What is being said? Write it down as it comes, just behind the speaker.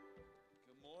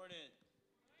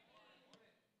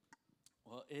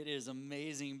It is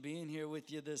amazing being here with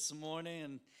you this morning,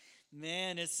 and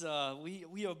man, it's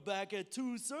we are back at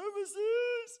two services.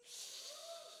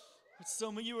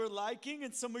 Some of you are liking,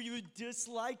 and some of you are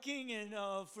disliking, and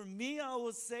for me, I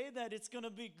will say that it's gonna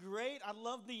be great. I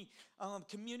love the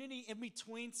community in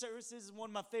between services. One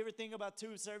of my favorite thing about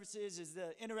two services is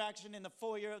the interaction in the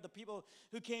foyer of the people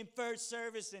who came first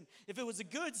service, and if it was a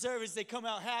good service, they come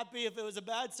out happy. If it was a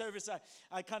bad service,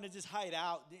 I kind of just hide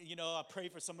out. You know, I pray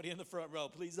for somebody in the front row.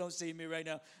 Please don't see me right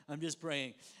now. I'm just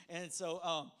praying. And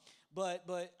so, but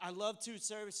I love two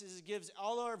services. It gives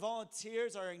all our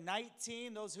volunteers, our Ignite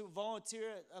team, those who volunteer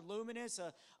at Luminous,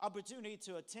 an opportunity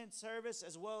to attend service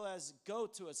as well as go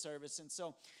to a service, and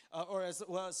so, or as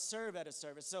well as serve at a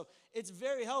service. So it's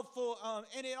very helpful,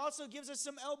 and it also gives us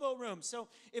some elbow room. So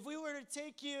if we were to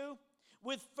take you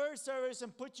with first service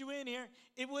and put you in here,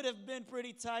 it would have been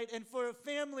pretty tight. And for a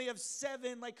family of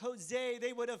 7 like Jose,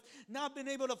 they would have not been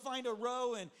able to find a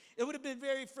row, and it would have been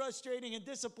very frustrating and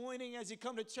disappointing as you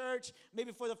come to church,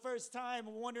 maybe for the first time,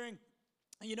 wondering,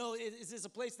 you know, is this a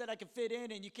place that I can fit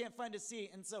in, and you can't find a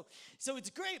seat. And so it's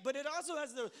great, but it also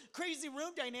has the crazy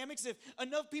room dynamics. If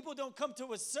enough people don't come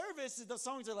to a service, the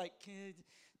songs are like, kid,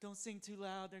 don't sing too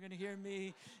loud, they're gonna hear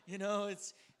me. You know,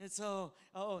 it's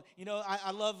you know,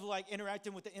 I love like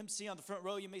interacting with the MC on the front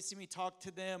row. You may see me talk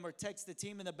to them or text the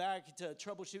team in the back to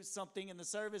troubleshoot something in the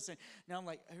service, and now I'm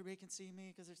like, everybody can see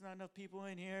me because there's not enough people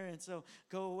in here, and so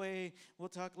go away, we'll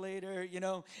talk later, you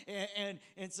know, and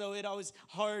so it always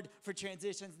hard for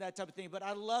transitions and that type of thing, but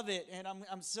I love it, and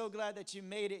I'm so glad that you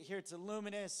made it here to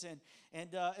Luminous,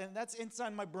 and that's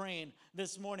inside my brain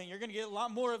this morning. You're gonna get a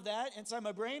lot more of that inside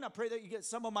my brain. I pray that you get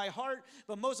some of my heart,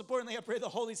 but most importantly, I pray the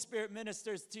Holy Spirit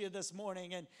ministers to you this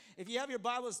morning. And if you have your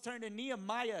Bibles, turn to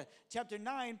Nehemiah chapter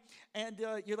 9, and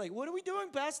you're like, what are we doing,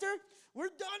 Pastor? We're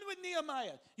done with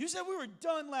Nehemiah. You said we were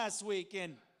done last week,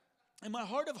 and in my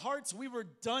heart of hearts, we were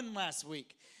done last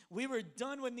week. We were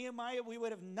done with Nehemiah. We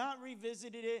would have not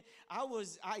revisited it.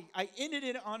 I ended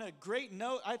it on a great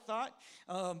note, I thought,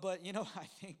 but you know, I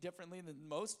think differently than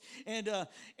most. And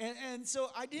so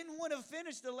I didn't want to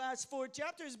finish the last 4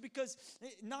 chapters because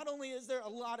not only is there a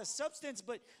lot of substance,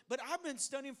 but I've been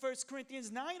studying 1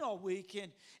 Corinthians 9 all week,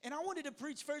 and I wanted to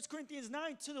preach 1 Corinthians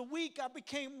 9 to the week I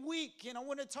became weak, and I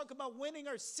want to talk about winning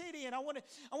our city, and I want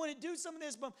to do some of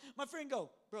this, but my friend go,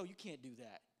 bro, you can't do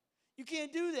that. You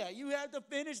can't do that. You have to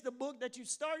finish the book that you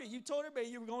started. You told everybody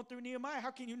you were going through Nehemiah.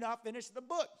 How can you not finish the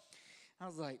book? I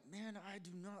was like, man, I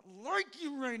do not like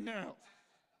you right now.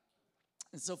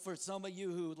 And so for some of you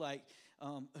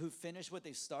who finish what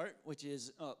they start, which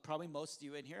is probably most of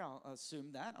you in here, I'll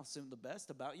assume that. I'll assume the best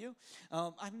about you.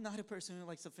 I'm not a person who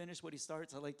likes to finish what he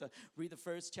starts. I like to read the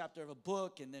first chapter of a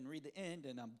book and then read the end,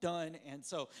 and I'm done. And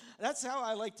so that's how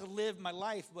I like to live my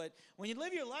life. But when you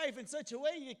live your life in such a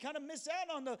way, you kind of miss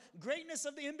out on the greatness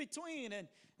of the in-between. And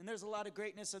there's a lot of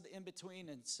greatness of the in-between.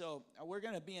 And so we're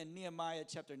going to be in Nehemiah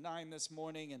chapter 9 this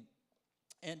morning.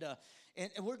 And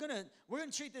we're gonna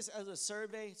treat this as a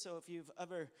survey. So if you've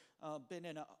ever been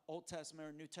in an Old Testament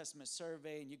or New Testament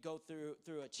survey and you go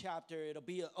through a chapter, it'll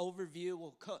be an overview.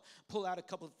 We'll pull out a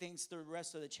couple of things through the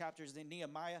rest of the chapters in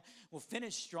Nehemiah. We'll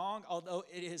finish strong, although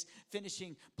it is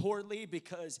finishing poorly,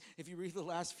 because if you read the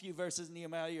last few verses of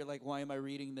Nehemiah, you're like, why am I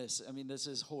reading this? I mean, this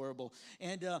is horrible.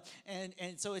 And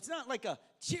so it's not like a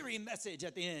cheery message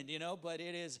at the end, you know, but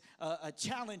it is a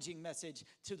challenging message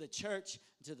to the church,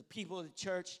 to the people of the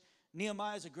church.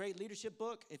 Nehemiah is a great leadership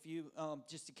book. If you,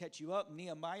 just to catch you up,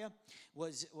 Nehemiah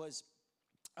was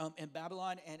in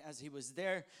Babylon, and as he was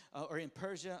there, or in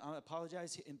Persia, I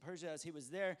apologize, in Persia, as he was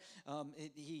there,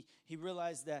 he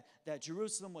realized that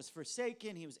Jerusalem was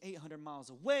forsaken. He was 800 miles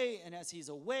away, and as he's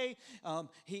away,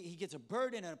 he gets a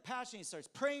burden and a passion. He starts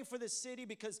praying for this city,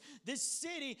 because this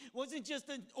city wasn't just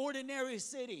an ordinary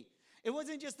city. It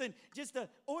wasn't just an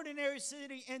ordinary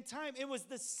city in time. It was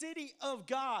the city of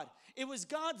God. It was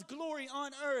God's glory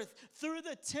on earth through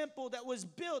the temple that was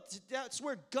built. That's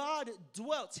where God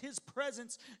dwelt. His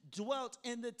presence dwelt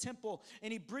in the temple.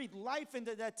 And he breathed life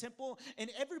into that temple. And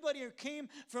everybody who came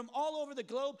from all over the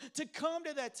globe to come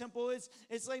to that temple,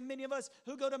 it's like many of us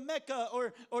who go to Mecca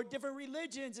or different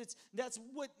religions. That's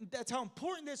how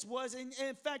important this was. And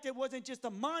in fact, it wasn't just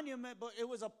a monument, but it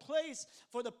was a place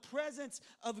for the presence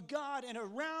of God. And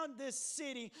around this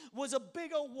city was a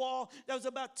big old wall that was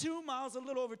about 2 miles, a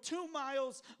little over 2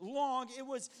 miles long. It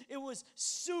was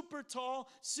super tall,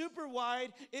 super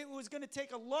wide. It was going to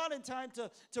take a lot of time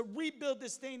to rebuild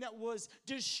this thing that was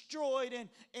destroyed.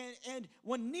 And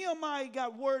when Nehemiah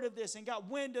got word of this and got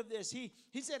wind of this, he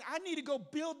said, I need to go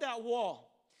build that wall.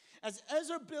 As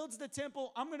Ezra builds the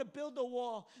temple, I'm going to build the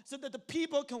wall so that the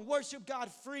people can worship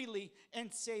God freely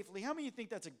and safely. How many of you think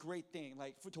that's a great thing?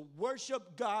 Like to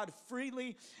worship God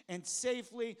freely and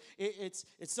safely. It's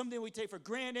something we take for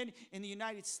granted in the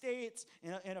United States,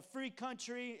 in a free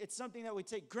country. It's something that we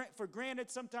take for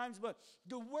granted sometimes, but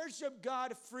to worship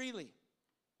God freely,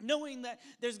 knowing that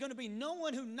there's going to be no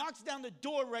one who knocks down the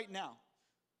door right now.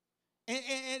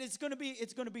 And it's going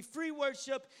to be free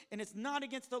worship, and it's not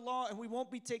against the law, and we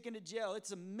won't be taken to jail.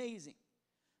 It's amazing.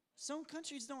 Some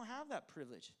countries don't have that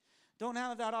privilege, don't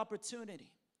have that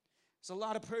opportunity. There's a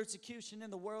lot of persecution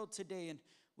in the world today, and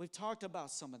we've talked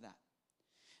about some of that.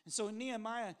 And so in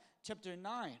Nehemiah chapter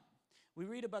 9, we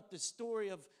read about the story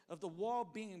of the wall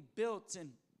being built,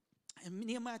 and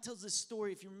Nehemiah tells this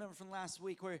story, if you remember from last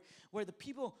week, where the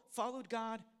people followed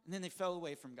God, and then they fell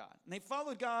away from God. And they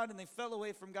followed God, and they fell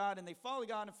away from God, and they followed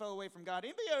God and fell away from God.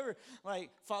 Anybody ever,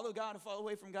 follow God and fall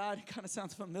away from God? It kind of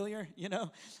sounds familiar, you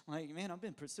know? Like, man, I've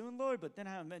been pursuing Lord, but then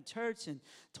I haven't been to church in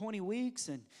 20 weeks,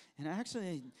 and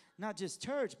actually, not just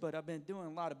church, but I've been doing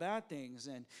a lot of bad things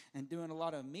and doing a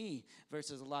lot of me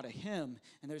versus a lot of him.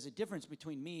 And there's a difference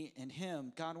between me and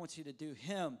him. God wants you to do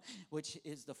him, which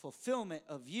is the fulfillment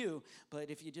of you. But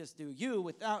if you just do you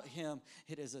without him,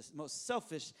 it is the most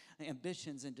selfish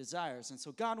ambitions and desires. And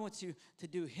so God wants you to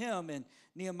do him in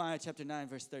Nehemiah chapter 9,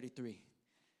 verse 33.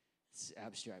 It's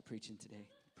abstract preaching today.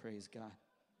 Praise God.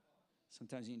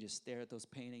 Sometimes you can just stare at those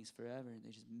paintings forever and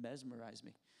they just mesmerize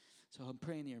me. So I'm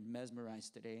praying that you're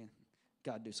mesmerized today and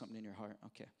God do something in your heart.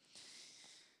 Okay.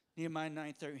 Nehemiah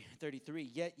 9:33.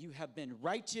 Yet you have been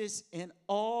righteous in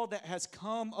all that has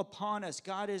come upon us.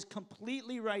 God is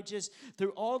completely righteous through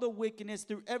all the wickedness,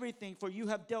 through everything. For you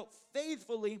have dealt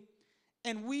faithfully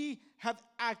and we have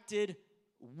acted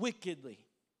wickedly.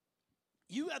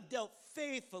 You have dealt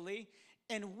faithfully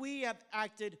and we have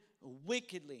acted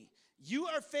wickedly. You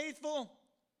are faithful,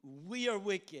 we are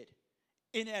wicked,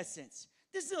 in essence.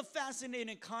 This is a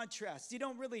fascinating contrast. You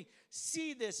don't really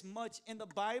see this much in the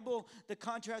Bible. The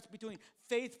contrast between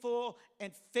faithful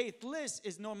and faithless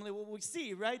is normally what we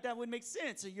see, right? That would make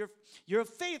sense. So you're a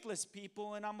faithless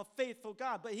people, and I'm a faithful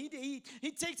God. But he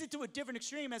takes it to a different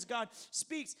extreme as God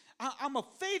speaks. I'm a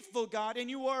faithful God, and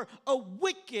you are a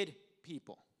wicked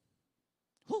people.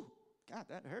 Whew, God,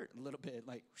 that hurt a little bit,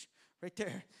 like right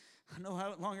there. I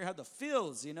no longer have the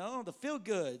feels, the feel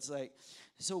goods.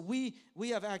 So we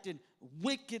have acted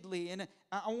wickedly, and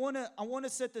I want to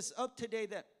set this up today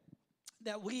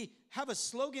that we have a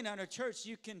slogan at our church.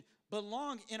 You can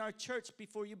belong in our church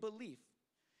before you believe,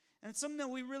 and it's something that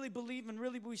we really believe and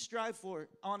really we strive for.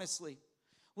 Honestly,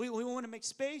 we want to make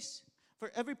space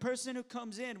for every person who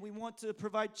comes in. We want to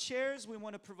provide chairs. We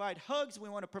want to provide hugs. We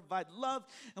want to provide love.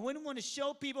 And we want to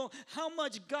show people how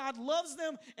much God loves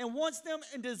them and wants them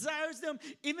and desires them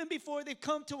even before they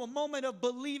come to a moment of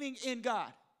believing in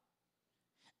God.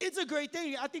 It's a great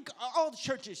thing. I think all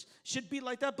churches should be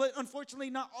like that, but unfortunately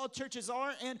not all churches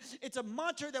are. And it's a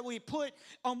mantra that we put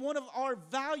on one of our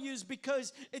values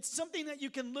because it's something that you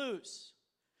can lose.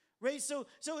 Right? So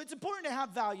it's important to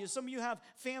have values. Some of you have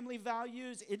family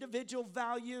values, individual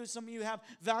values. Some of you have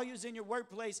values in your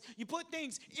workplace. You put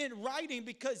things in writing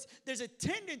because there's a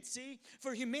tendency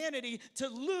for humanity to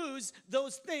lose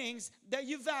those things that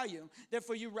you value.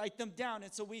 Therefore, you write them down.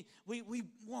 And so we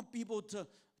want people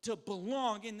to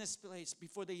belong in this place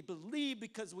before they believe,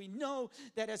 because we know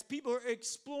that as people are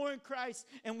exploring Christ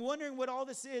and wondering what all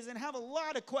this is and have a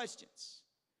lot of questions.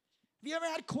 Have you ever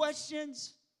had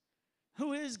questions?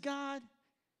 Who is God?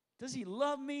 Does he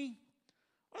love me?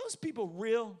 Are those people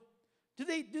real? Do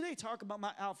they talk about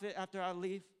my outfit after I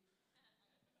leave?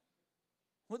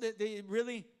 Will they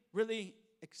really, really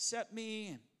accept me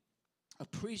and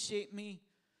appreciate me?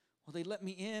 Will they let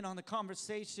me in on the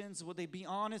conversations? Will they be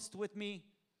honest with me?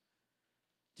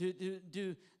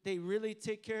 Do they really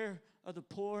take care of the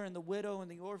poor and the widow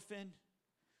and the orphan?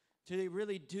 Do they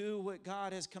really do what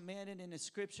God has commanded in His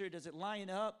Scripture? Does it line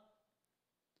up?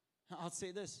 I'll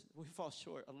say this, we fall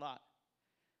short a lot.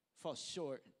 Fall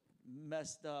short,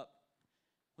 messed up.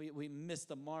 We miss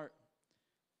the mark.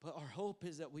 But our hope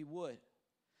is that we would.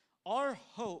 Our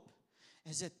hope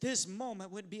is that this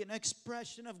moment would be an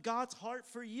expression of God's heart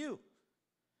for you.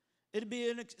 It'd be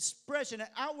an expression, an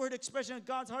outward expression of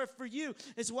God's heart for you.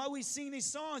 It's why we sing these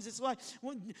songs. It's like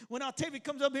when Octavia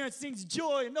comes up here and sings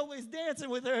Joy and nobody's dancing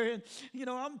with her. And,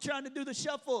 I'm trying to do the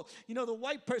shuffle, the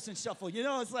white person shuffle.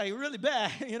 It's like really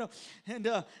bad, And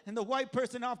the white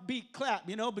person offbeat clap,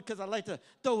 because I like to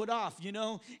throw it off,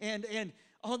 And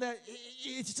all that.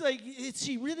 It's like, is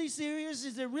she really serious?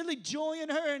 Is there really joy in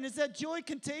her? And is that joy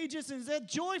contagious? And is that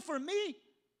joy for me?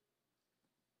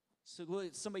 So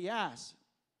somebody asks,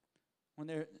 when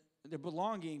they're they're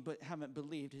belonging but haven't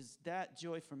believed. Is that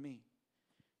joy for me?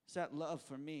 Is that love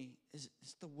for me? Is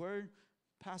the word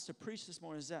Pastor preached this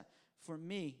morning, is that for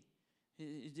me?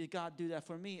 Did God do that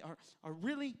for me? Or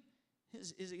really,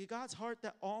 is it God's heart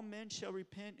that all men shall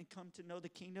repent and come to know the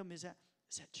kingdom? Is that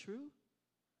true?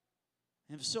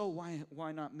 And if so,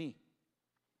 why not me?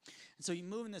 And so you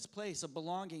move in this place of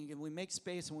belonging, and we make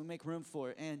space and we make room for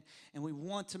it, and we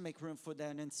want to make room for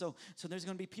that. And so there's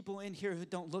going to be people in here who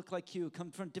don't look like you,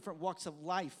 come from different walks of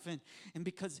life, and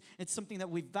because it's something that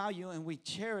we value and we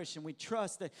cherish and we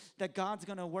trust that God's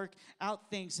going to work out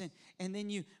things, and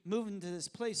then you move into this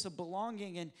place of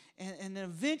belonging, and then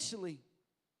eventually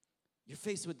you're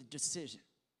faced with a decision.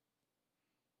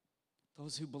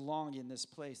 Those who belong in this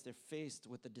place, they're faced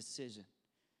with a decision.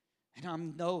 And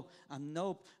I'm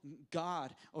no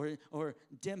God or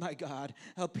demigod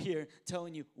up here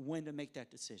telling you when to make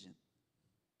that decision.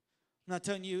 I'm not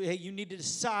telling you, hey, you need to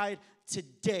decide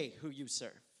today who you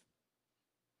serve.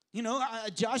 You know,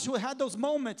 Joshua had those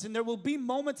moments, and there will be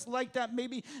moments like that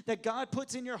maybe that God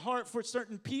puts in your heart for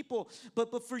certain people.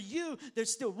 But for you,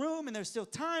 there's still room, and there's still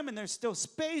time, and there's still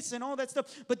space and all that stuff.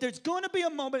 But there's going to be a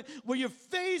moment where you're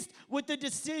faced with the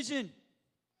decision.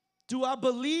 Do I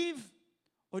believe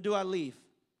or do I leave?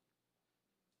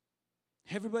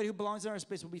 Everybody who belongs in our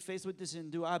space will be faced with this.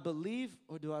 And do I believe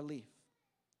or do I leave?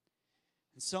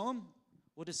 And some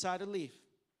will decide to leave.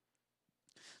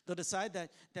 They'll decide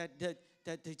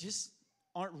that they just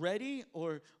aren't ready,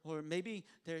 or maybe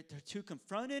they're too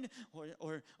confronted,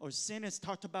 or sin is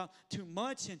talked about too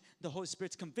much, and the Holy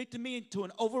Spirit's convicted me into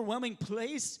an overwhelming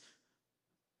place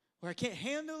where I can't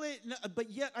handle it,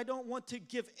 but yet I don't want to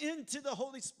give in to the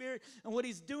Holy Spirit and what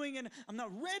He's doing, and I'm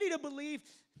not ready to believe,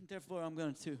 and therefore I'm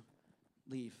going to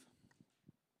leave.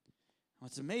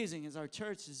 What's amazing is our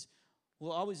church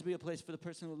will always be a place for the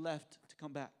person who left to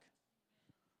come back.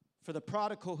 For the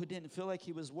prodigal who didn't feel like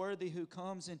he was worthy, who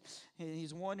comes and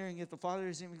he's wondering if the Father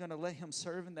is even going to let him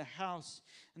serve in the house,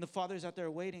 and the Father's out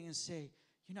there waiting and say,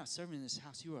 you're not serving in this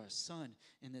house, you are a son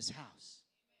in this house.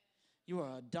 You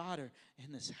are a daughter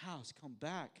in this house. Come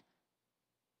back.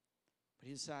 But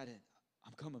he decided,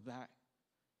 I'm coming back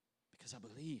because I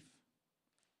believe.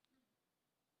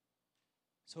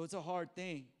 So it's a hard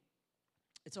thing.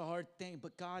 It's a hard thing,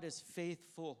 but God is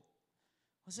faithful.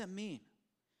 What does that mean?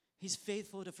 He's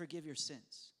faithful to forgive your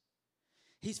sins.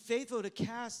 He's faithful to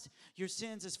cast your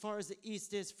sins as far as the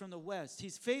east is from the west.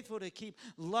 He's faithful to keep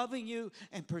loving you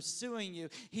and pursuing you.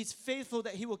 He's faithful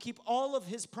that He will keep all of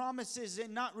His promises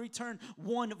and not return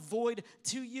one void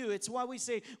to you. It's why we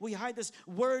say we hide this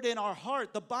word in our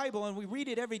heart, the Bible, and we read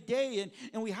it every day,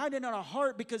 and we hide it in our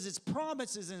heart because it's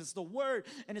promises and it's the word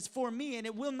and it's for me, and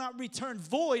it will not return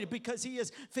void because He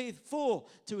is faithful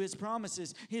to His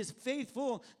promises. He is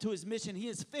faithful to His mission. He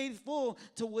is faithful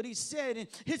to what He said, and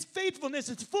His faithfulness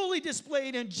is fully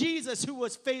displayed in Jesus, who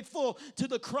was faithful to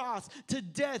the cross, to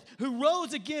death, who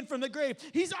rose again from the grave.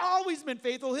 He's always been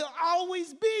faithful. He'll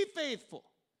always be faithful.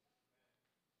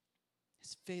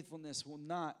 His faithfulness will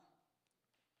not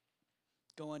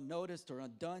go unnoticed or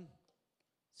undone.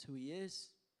 It's who He is.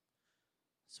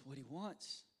 It's what He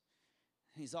wants.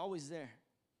 And He's always there.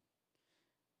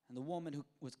 And the woman who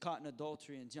was caught in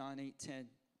adultery in John 8:10,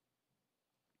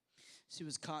 she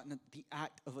was caught in the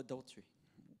act of adultery.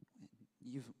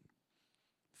 You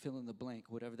fill in the blank,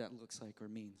 whatever that looks like or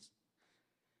means.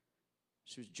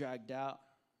 She was dragged out.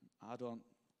 I don't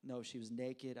know if she was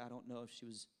naked. I don't know if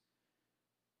she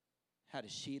had a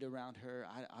sheet around her.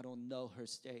 I don't know her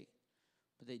state.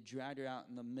 But they dragged her out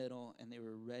in the middle, and they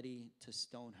were ready to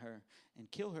stone her and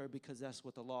kill her, because that's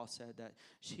what the law said, that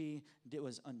she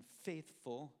was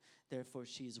unfaithful. Therefore,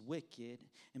 she's wicked.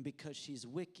 And because she's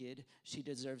wicked, she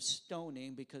deserves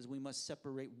stoning, because we must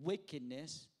separate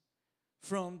wickedness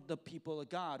from the people of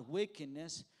God,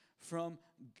 wickedness from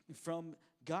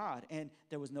God. And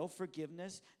there was no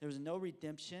forgiveness, there was no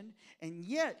redemption, and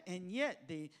yet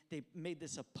they made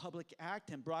this a public act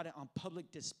and brought it on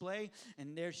public display,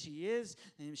 and there she is,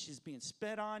 and she's being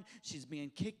spit on, she's being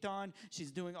kicked on,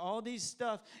 she's doing all these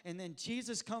stuff, and then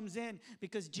Jesus comes in,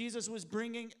 because Jesus was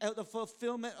bringing out the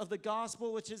fulfillment of the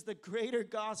gospel, which is the greater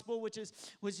gospel, which is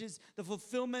the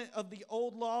fulfillment of the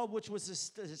old law, which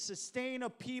was to sustain a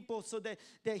people so that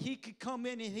He could come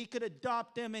in and He could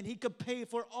adopt them, and He could pay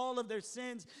for all of their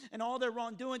sins and all their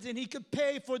wrongdoings, and He could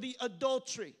pay for the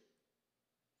adultery.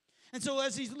 And so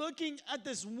as He's looking at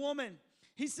this woman,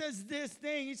 He says this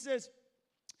thing. He says,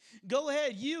 go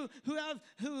ahead, you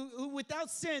who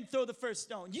without sin, throw the first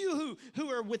stone. You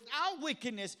who are without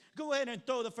wickedness, go ahead and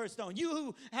throw the first stone. You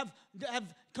who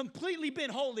have completely been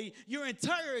holy your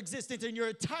entire existence and your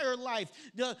entire life,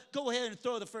 go ahead and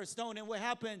throw the first stone. And what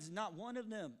happens? Not one of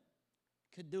them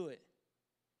could do it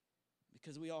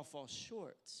because we all fall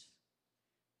short.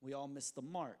 We all miss the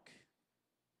mark.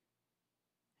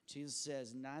 Jesus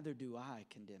says, neither do I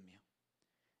condemn you.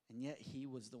 And yet he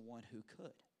was the one who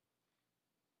could.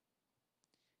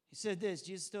 He said this,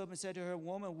 Jesus stood up and said to her,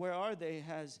 woman, where are they?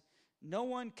 Has no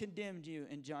one condemned you?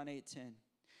 In John 8:10.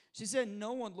 She said,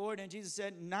 no one, Lord. And Jesus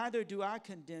said, neither do I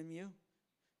condemn you.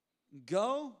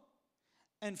 Go,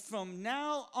 and from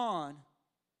now on,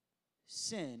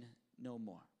 sin no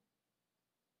more.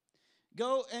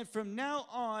 Go, and from now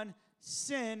on,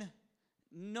 sin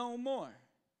no more.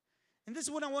 And this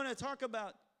is what I want to talk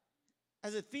about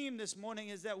as a theme this morning,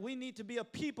 is that we need to be a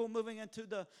people moving into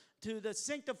the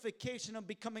sanctification of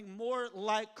becoming more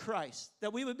like Christ.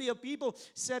 That we would be a people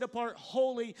set apart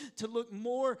holy to look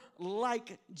more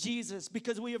like Jesus.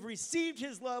 Because we have received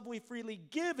his love, we freely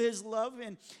give his love,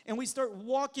 and we start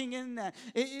walking in that.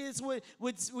 It is what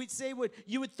we'd say,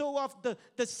 you would throw off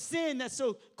the sin that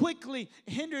so quickly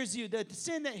hinders you, the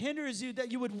sin that hinders you,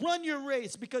 that you would run your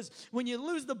race. Because when you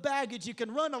lose the baggage, you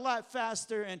can run a lot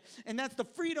faster. And that's the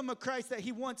freedom of Christ that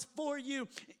he wants for you.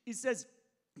 He says,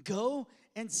 go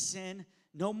and sin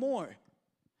no more.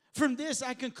 From this,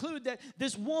 I conclude that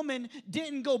this woman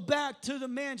didn't go back to the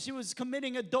man she was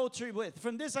committing adultery with.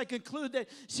 From this, I conclude that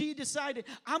she decided,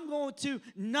 I'm going to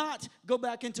not go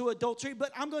back into adultery,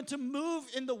 but I'm going to move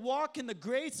in the walk in the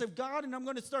grace of God, and I'm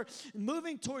going to start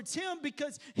moving towards him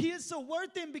because he is so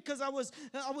worth it, because I was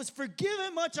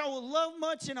forgiven much, I will love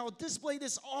much, and I will display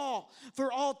this all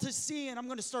for all to see, and I'm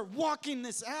going to start walking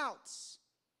this out.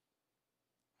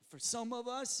 For some of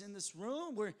us in this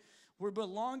room, we're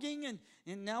belonging, and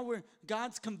now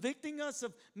God's convicting us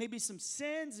of maybe some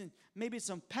sins and maybe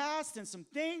some past and some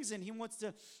things, and he wants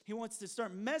to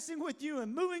start messing with you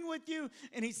and moving with you,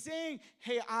 and he's saying,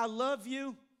 hey, I love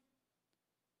you.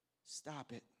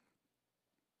 Stop it.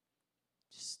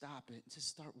 Just stop it. Just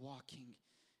start walking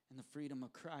in the freedom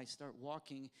of Christ. Start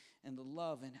walking in the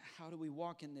love. And how do we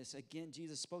walk in this? Again,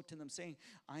 Jesus spoke to them saying,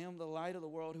 I am the light of the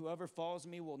world. Whoever follows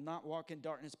me will not walk in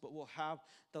darkness, but will have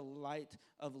the light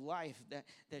of life.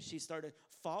 That she started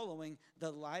following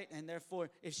the light, and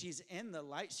therefore, if she's in the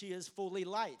light, she is fully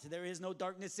light. There is no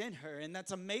darkness in her, and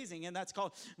that's amazing. And that's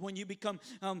called, when you become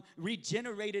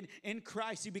regenerated in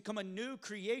Christ, you become a new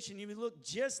creation. You look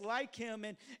just like him,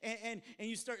 and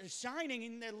you start shining,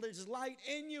 and there's light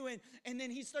in you, and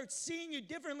then he starts seeing you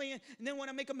differently. And then when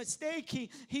I make a mistake,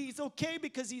 he's okay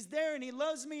because he's there, and he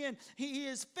loves me, and he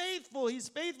is faithful. He's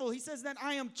faithful. He says that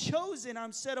I am chosen,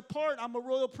 I'm set apart, I'm a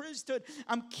royal priesthood,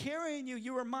 I'm carrying you.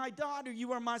 You are my daughter,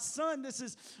 you are my son. This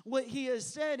is what he has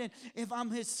said. And if I'm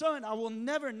his son, I will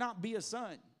never not be a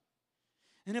son.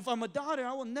 And if I'm a daughter,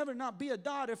 I will never not be a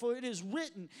daughter, for it is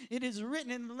written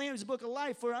in the Lamb's Book of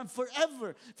Life, for I'm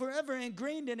forever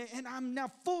ingrained in it, and I'm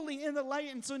now fully in the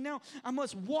light, and so now I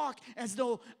must walk as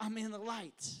though I'm in the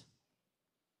light.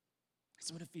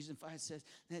 That's what Ephesians 5 says,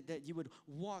 that you would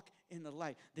walk in the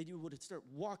light, that you would start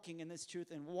walking in this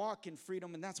truth and walk in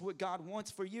freedom, and that's what God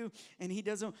wants for you. And he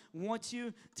doesn't want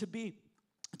you to be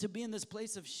in this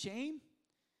place of shame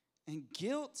and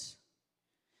guilt.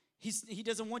 He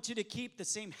doesn't want you to keep the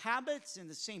same habits and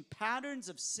the same patterns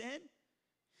of sin.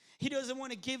 He doesn't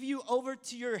want to give you over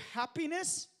to your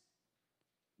happiness.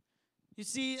 You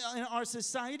see, in our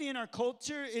society, in our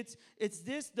culture, it's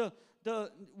this,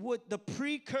 the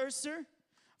precursor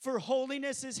for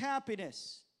holiness is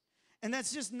happiness. And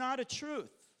that's just not a truth.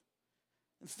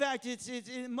 In fact,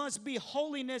 it must be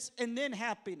holiness and then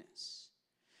happiness.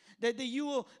 That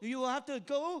you will have to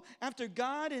go after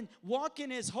God and walk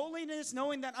in his holiness,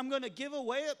 knowing that I'm going to give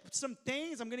away some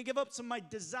things. I'm going to give up some of my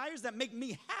desires that make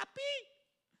me happy.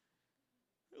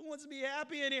 Who wants to be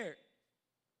happy in here?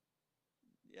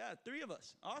 Yeah, 3 of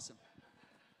us. Awesome.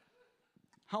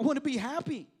 I want to be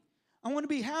happy. I want to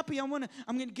be happy. I'm going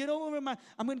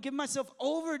to give myself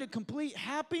over to complete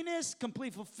happiness,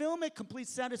 complete fulfillment, complete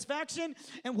satisfaction,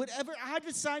 and whatever I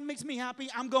decide makes me happy,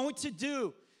 I'm going to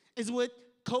do, is what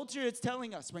culture is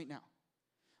telling us right now.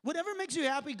 Whatever makes you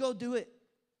happy, go do it.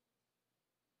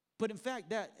 But in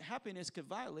fact, that happiness could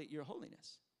violate your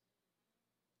holiness.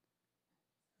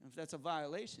 If that's a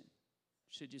violation,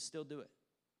 should you still do it?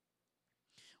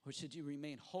 Or should you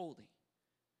remain holy,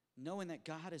 knowing that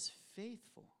God is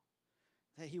faithful,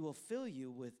 that he will fill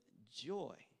you with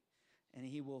joy, and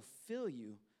he will fill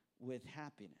you with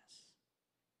happiness?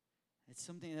 It's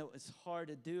something that was hard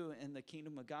to do in the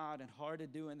kingdom of God and hard to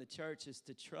do in the church, is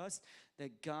to trust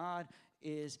that God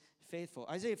is faithful.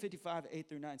 Isaiah 55,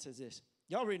 8-9 says this.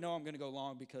 Y'all already know I'm going to go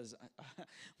long because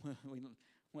we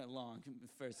went long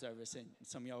first service, and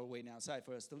some of y'all were waiting outside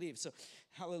for us to leave. So,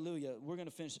 hallelujah. We're going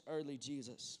to finish early,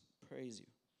 Jesus. Praise you.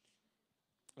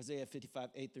 Isaiah 55,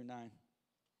 8 through 9.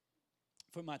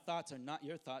 For my thoughts are not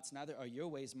your thoughts, neither are your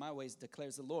ways my ways,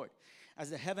 declares the Lord. As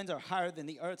the heavens are higher than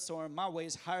the earth, so are my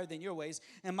ways higher than your ways,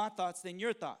 and my thoughts than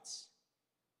your thoughts.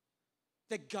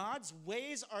 That God's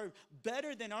ways are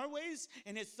better than our ways,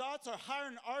 and his thoughts are higher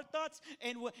than our thoughts,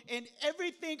 and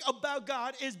everything about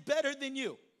God is better than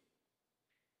you.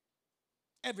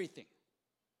 Everything.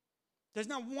 There's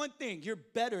not one thing you're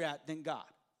better at than God.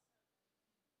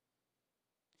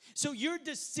 So your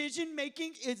decision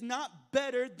making is not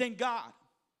better than God.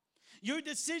 Your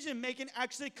decision making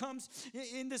actually comes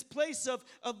in this place of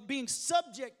being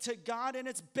subject to God, and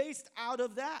it's based out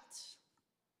of that.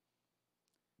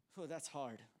 Oh, that's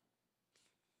hard.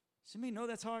 Some of you know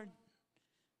that's hard.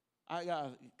 I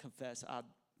gotta confess, I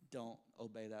don't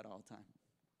obey that all the time.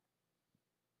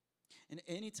 And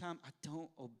anytime I don't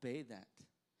obey that,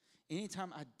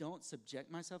 anytime I don't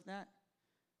subject myself to that,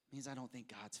 means I don't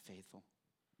think God's faithful.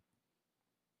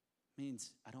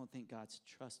 Means I don't think God's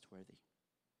trustworthy.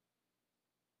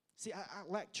 See, I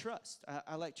lack trust.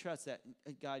 I lack trust that,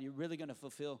 God, you're really going to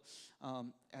fulfill,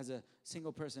 as a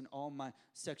single person, all my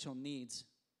sexual needs.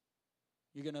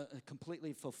 You're going to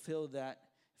completely fulfill that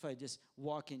if I just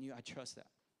walk in you. I trust that.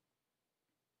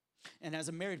 And as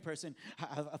a married person,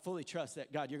 I fully trust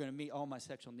that, God, you're going to meet all my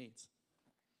sexual needs.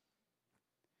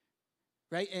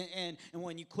 Right? And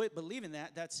when you quit believing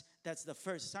that, that's the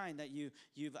first sign that you've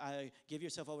give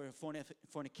yourself over to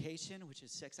fornication, which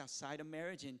is sex outside of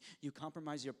marriage, and you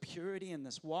compromise your purity in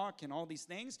this walk and all these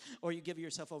things, or you give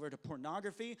yourself over to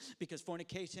pornography because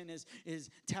fornication is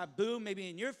taboo maybe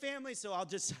in your family, so I'll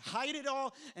just hide it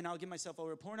all and I'll give myself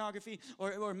over to pornography,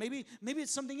 or maybe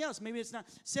it's something else. Maybe it's not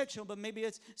sexual, but maybe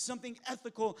it's something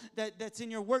ethical that's in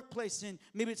your workplace, and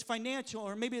maybe it's financial,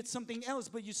 or maybe it's something else,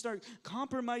 but you start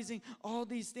compromising all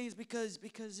these things because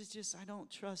it's just, I don't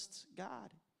trust God.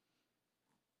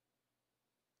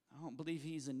 I don't believe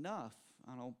he's enough.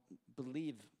 I don't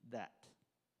believe that.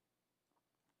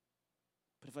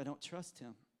 But if I don't trust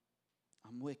him,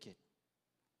 I'm wicked.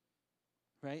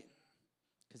 Right?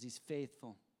 Because he's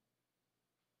faithful.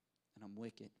 And I'm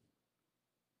wicked.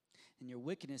 And your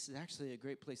wickedness is actually a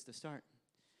great place to start.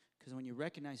 Because when you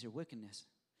recognize your wickedness,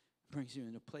 it brings you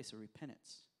into a place of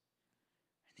repentance.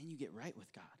 And then you get right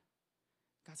with God.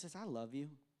 God says, I love you.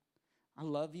 I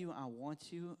love you. I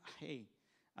want you. Hey,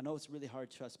 I know it's really hard,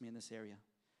 trust me, in this area.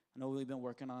 I know we've been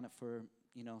working on it for,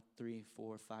 3,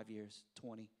 4, 5 years,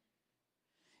 20.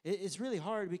 It's really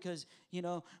hard because,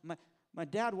 my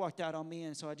dad walked out on me,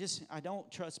 and so I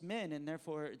don't trust men, and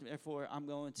therefore I'm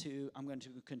going to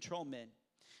control men.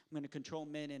 I'm going to control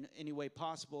men in any way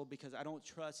possible because I don't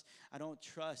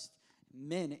trust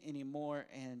men anymore.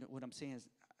 And what I'm saying is,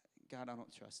 God, I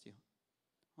don't trust you.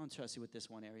 I don't trust you with this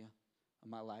one area of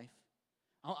my life.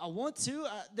 I want to.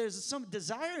 There's some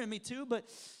desire in me too, but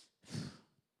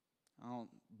I don't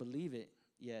believe it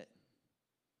yet.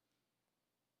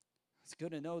 It's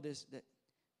good to know this,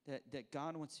 that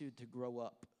God wants you to grow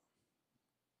up.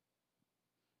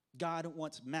 God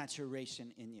wants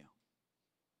maturation in you.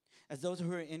 As those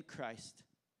who are in Christ,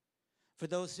 for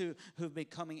those who've been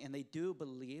coming and they do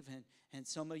believe, and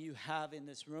some of you have in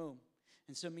this room,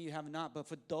 and some of you have not, but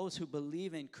for those who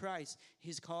believe in Christ,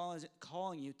 he's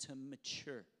calling you to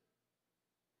mature.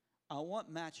 I want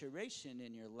maturation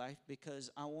in your life because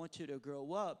I want you to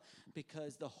grow up,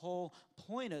 because the whole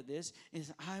point of this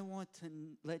is I want to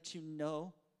let you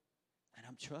know that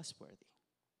I'm trustworthy.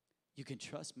 You can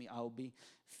trust me. I will be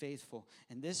faithful.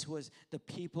 And this was the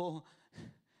people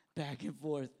back and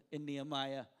forth in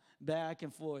Nehemiah. Back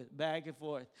and forth, back and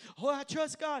forth. Oh, I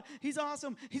trust God. He's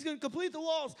awesome. He's going to complete the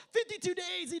walls. 52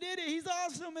 days, he did it. He's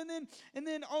awesome. And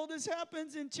then all this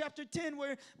happens in chapter 10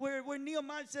 where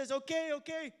Nehemiah says, okay,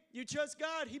 you trust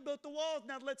God. He built the walls.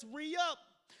 Now let's re-up.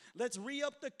 Let's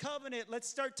re-up the covenant. Let's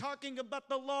start talking about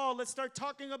the law. Let's start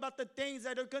talking about the things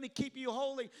that are going to keep you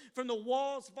holy from the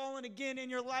walls falling again in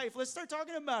your life. Let's start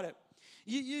talking about it.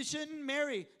 You shouldn't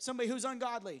marry somebody who's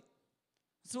ungodly.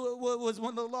 So it was one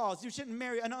of the laws. You shouldn't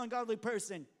marry an ungodly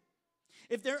person.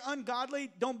 If they're ungodly,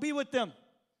 don't be with them.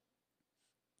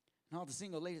 And all the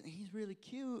single ladies, he's really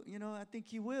cute. I think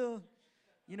he will.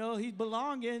 He's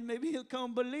belonging. Maybe he'll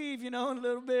come believe, in a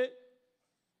little bit.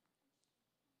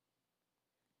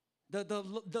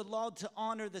 The law to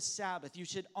honor the Sabbath. You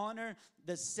should honor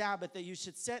the Sabbath, that you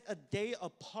should set a day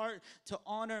apart to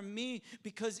honor me,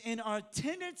 because in our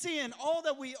tendency and all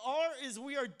that we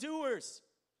are doers.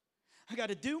 I got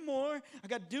to do more. I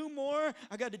got to do more.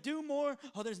 I got to do more.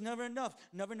 Oh, there's never enough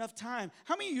time.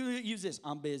 How many of you use this?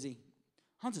 I'm busy.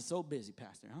 I'm just so busy,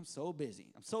 Pastor. I'm so busy.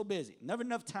 Never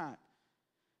enough time.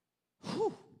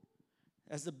 Whew.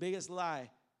 That's the biggest lie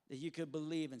that you could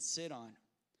believe and sit on.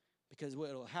 Because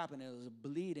what will happen is it'll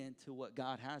bleed into what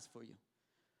God has for you.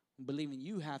 Believing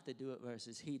you have to do it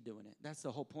versus he doing it. That's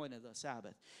the whole point of the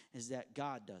Sabbath, is that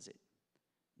God does it,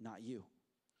 not you.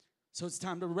 So it's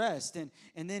time to rest and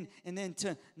then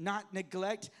to not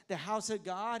neglect the house of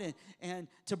God and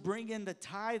to bring in the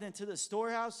tithe into the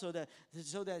storehouse so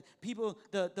that people,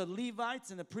 the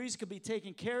Levites and the priests could be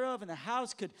taken care of, and the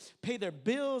house could pay their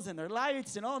bills and their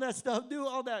lights and all that stuff, do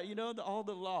all that, all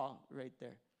the law right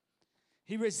there.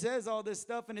 He says all this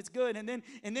stuff, and it's good. And then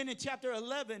in chapter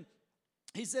 11,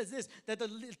 he says this, that the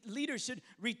leaders should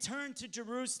return to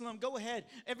Jerusalem. Go ahead,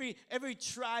 every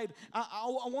tribe. I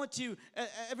want you,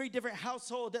 every different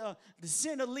household, to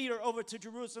send a leader over to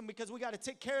Jerusalem, because we got to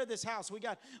take care of this house.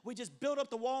 We just built up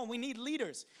the wall, and we need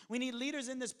leaders. We need leaders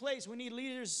in this place. We need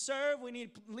leaders to serve. We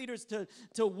need leaders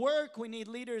to work. We need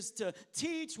leaders to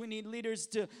teach. We need leaders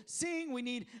to sing. We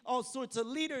need all sorts of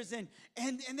leaders, and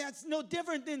that's no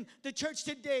different than the church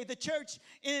today. The church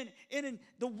in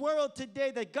the world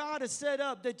today that God has set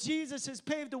up, that Jesus has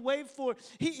paved the way for.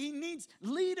 He needs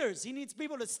leaders. He needs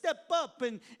people to step up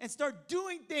and start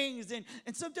doing things.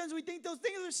 And sometimes we think those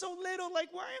things are so little, like,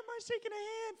 why am I shaking a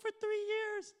hand for 3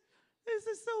 years? This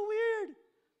is so weird.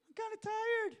 I'm kind of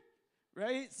tired.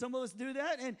 Right? Some of us do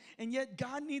that, and yet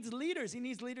God needs leaders. He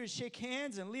needs leaders to shake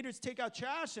hands, and leaders take out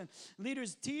trash, and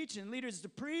leaders teach, and leaders to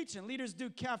preach, and leaders do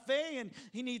cafe, and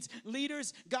he needs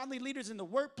leaders, godly leaders in the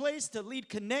workplace to lead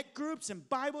connect groups and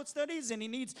Bible studies, and he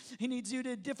needs you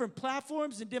to different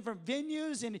platforms and different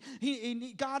venues,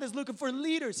 and God is looking for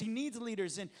leaders. He needs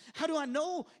leaders. And how do I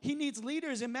know he needs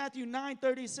leaders? In Matthew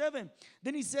 9:37,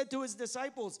 then he said to his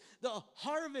disciples, the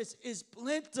harvest is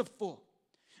plentiful.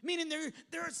 Meaning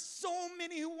there are so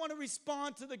many who want to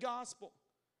respond to the gospel.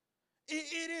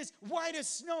 It is white as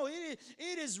snow.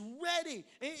 It is ready.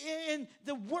 And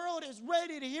the world is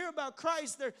ready to hear about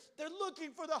Christ. They're looking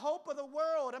for the hope of the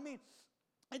world. I mean,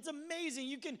 it's amazing.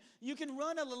 You can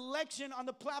run an election on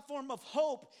the platform of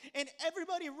hope, and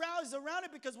everybody rallies around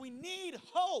it because we need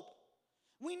hope.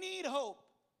 We need hope.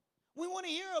 We want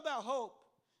to hear about hope.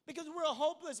 Because we're a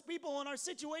hopeless people, and our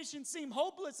situations seem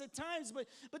hopeless at times.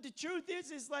 But the truth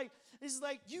is like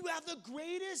you have the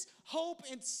greatest hope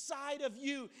inside of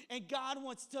you, and God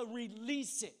wants to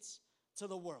release it to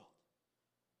the world.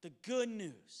 The good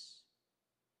news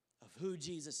of who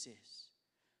Jesus is,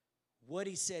 what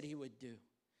he said he would do,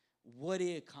 what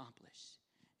he accomplished,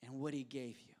 and what he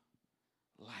gave you.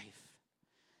 Life,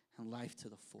 and life to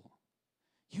the full.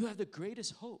 You have the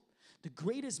greatest hope. The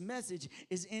greatest message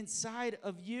is inside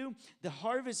of you. The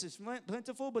harvest is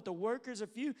plentiful, but the workers are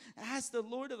few. Ask the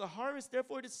Lord of the harvest,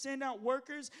 therefore, to send out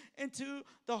workers into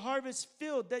the harvest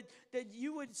field. That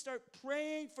you would start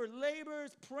praying for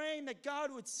laborers, praying that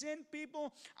God would send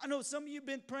people. I know some of you have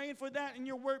been praying for that in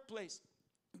your workplace.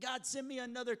 God, send me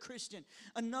another Christian,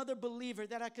 another believer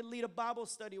that I could lead a Bible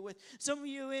study with. Some of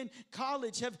you in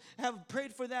college have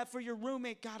prayed for that for your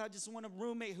roommate. God, I just want a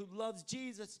roommate who loves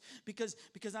Jesus because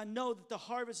I know that the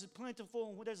harvest is plentiful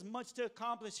and there's much to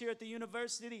accomplish here at the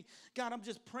university. God, I'm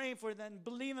just praying for that and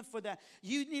believing for that.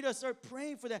 You need to start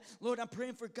praying for that. Lord, I'm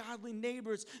praying for godly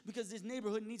neighbors because this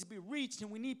neighborhood needs to be reached,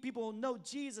 and we need people who know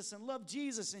Jesus and love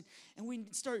Jesus, and we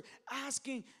start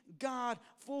asking God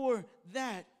for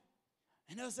that.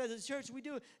 And us as a church, we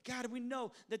do it. God, we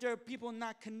know that there are people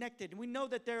not connected. We know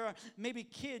that there are maybe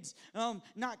kids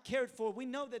not cared for. We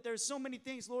know that there's so many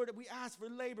things, Lord, that we ask for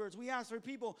laborers. We ask for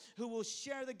people who will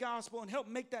share the gospel and help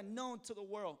make that known to the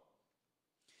world.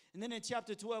 And then in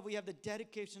chapter 12, we have the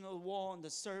dedication of the wall and the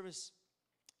service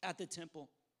at the temple.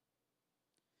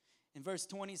 In verse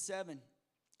 27,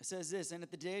 it says this, and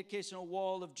at the dedicational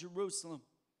wall of Jerusalem,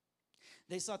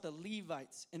 they sought the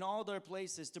Levites in all their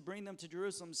places to bring them to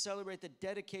Jerusalem, celebrate the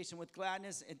dedication with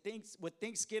gladness and with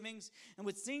thanksgivings and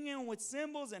with singing and with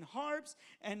cymbals and harps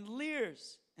and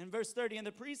lyres. In verse 30, and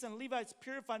the priests and Levites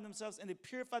purified themselves, and they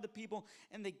purified the people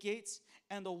and the gates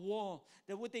and the wall.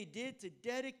 That what they did to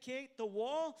dedicate the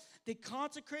wall, they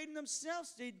consecrated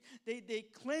themselves, they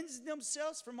cleansed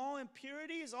themselves from all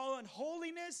impurities, all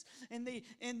unholiness, and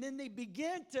then they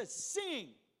began to sing.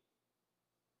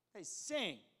 They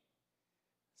sang.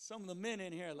 Some of the men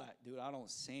in here are like, dude, I don't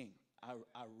sing. I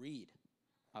read.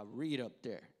 I read up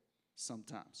there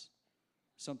sometimes.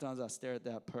 Sometimes I stare at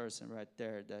that person right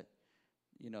there that,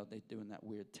 they doing that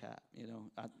weird tap,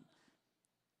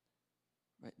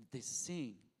 right? They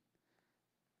sing.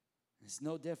 It's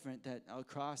no different that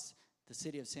across the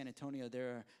city of San Antonio,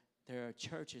 there are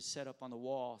churches set up on the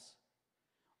walls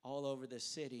all over the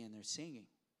city, and they're singing.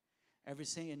 Every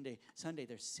Sunday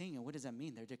they're singing. What does that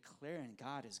mean? They're declaring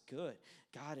God is good.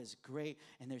 God is great.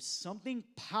 And there's something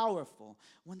powerful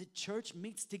when the church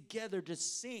meets together to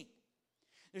sing.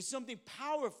 There's something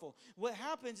powerful. What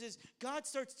happens is God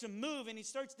starts to move, and he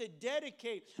starts to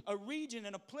dedicate a region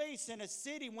and a place and a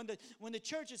city when the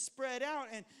church is spread out.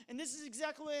 And this is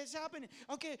exactly what is happening.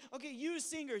 Okay, you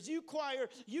singers, you choir,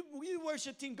 you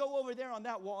worship team, go over there on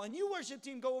that wall. And you worship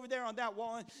team, go over there on that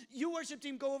wall. And you worship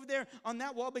team, go over there on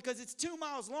that wall, because it's 2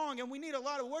 miles long and we need a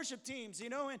lot of worship teams,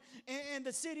 and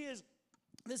the city is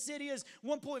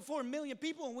 1.4 million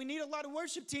people, and we need a lot of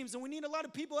worship teams, and we need a lot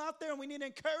of people out there, and we need to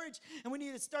encourage, and we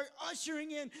need to start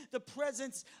ushering in the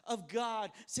presence of God,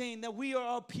 saying that we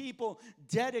are a people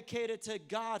dedicated to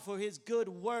God for his good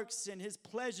works and his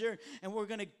pleasure, and we're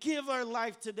going to give our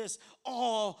life to this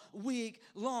all week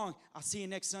long. I'll see you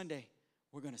next Sunday.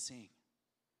 We're going to sing.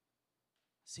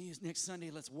 See you next Sunday.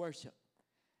 Let's worship.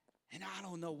 And I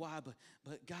don't know why,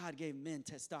 but God gave men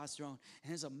testosterone,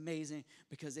 and it's amazing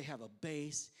because they have a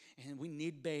bass, and we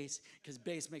need bass because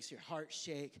bass makes your heart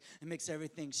shake. It makes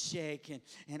everything shake,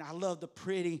 and I love the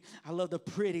pretty,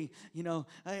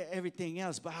 everything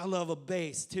else, but I love a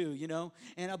bass too,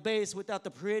 And a bass without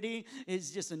the pretty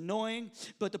is just annoying,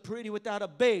 but the pretty without a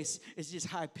bass is just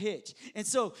high pitch. And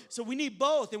so we need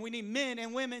both, and we need men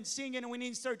and women singing, and we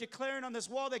need to start declaring on this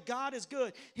wall that God is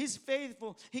good. He's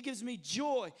faithful. He gives me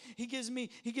joy. He gives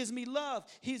me love.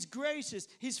 He's gracious.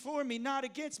 He's for me, not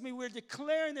against me. We're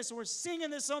declaring this, and we're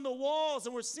singing this on the walls,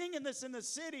 and we're singing this in the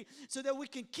city so that we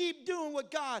can keep doing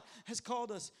what God has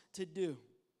called us to do. In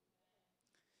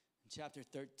chapter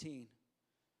 13,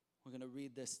 we're going to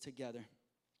read this together.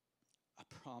 I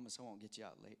promise I won't get you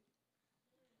out late.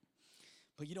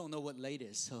 But you don't know what late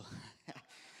is, so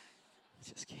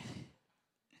just kidding.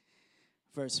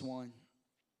 Verse 1.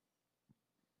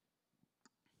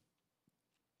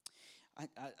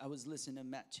 I was listening to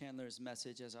Matt Chandler's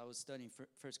message as I was studying 1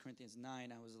 Corinthians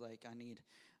 9. I was like, I need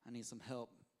some help.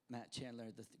 Matt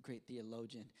Chandler, the great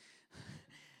theologian.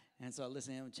 And so I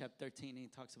listened to him in chapter 13, and he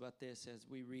talks about this as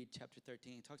we read chapter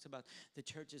 13. He talks about the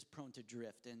church is prone to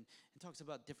drift, and he talks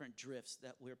about different drifts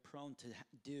that we're prone to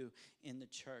do in the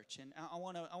church. And I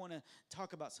want to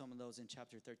talk about some of those in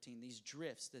chapter 13. These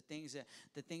drifts, the things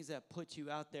that put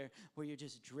you out there where you're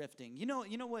just drifting. You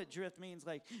know what drift means?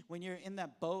 Like when you're in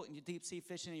that boat and you're deep sea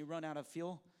fishing and you run out of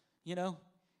fuel,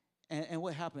 And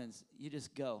what happens? You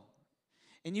just go,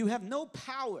 and you have no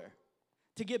power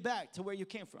to get back to where you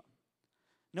came from.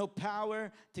 No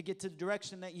power to get to the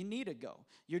direction that you need to go.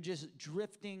 You're just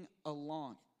drifting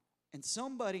along. And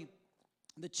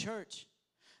the church,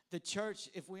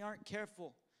 if we aren't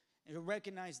careful and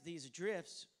recognize these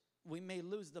drifts, we may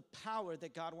lose the power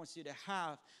that God wants you to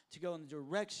have to go in the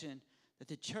direction that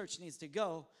the church needs to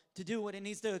go to do what it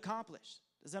needs to accomplish.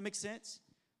 Does that make sense?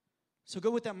 So go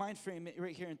with that mind frame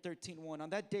right here in 13:1. On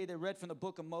that day they read from the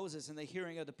book of Moses in the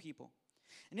hearing of the people.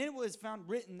 And it was found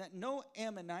written that no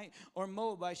Ammonite or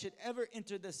Moabite should ever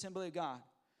enter the assembly of God.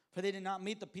 For they did not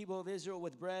meet the people of Israel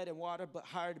with bread and water, but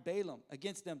hired Balaam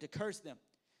against them to curse them.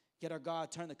 Yet our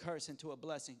God turned the curse into a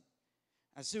blessing.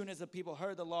 As soon as the people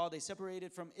heard the law, they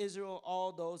separated from Israel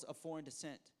all those of foreign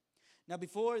descent. Now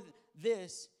before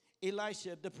this,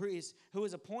 Elisha, the priest, who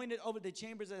was appointed over the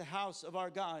chambers of the house of our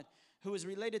God, who was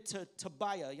related to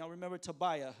Tobiah. Y'all remember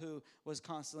Tobiah, who was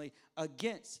constantly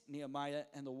against Nehemiah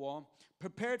and the wall,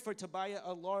 prepared for Tobiah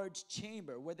a large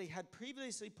chamber where they had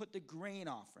previously put the grain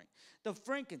offering, the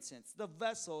frankincense, the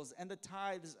vessels, and the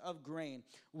tithes of grain,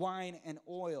 wine, and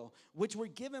oil, which were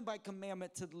given by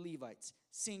commandment to the Levites,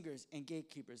 singers, and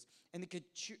gatekeepers, and the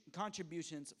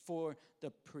contributions for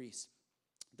the priests.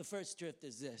 The first drift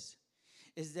is this,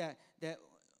 that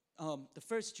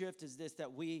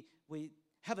we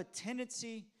have a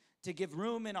tendency to give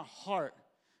room in our heart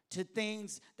to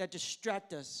things that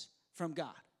distract us from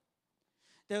God.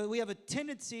 That we have a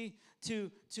tendency to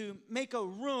make a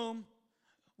room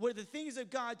where the things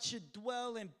of God should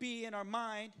dwell and be in our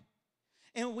mind,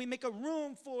 and we make a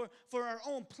room for our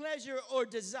own pleasure or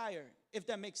desire, if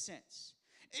that makes sense.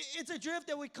 It's a drift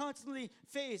that we constantly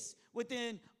face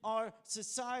within our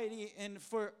society, and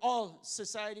for all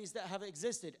societies that have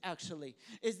existed, actually,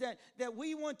 is that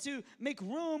we want to make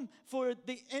room for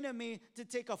the enemy to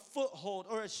take a foothold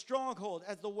or a stronghold,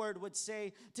 as the word would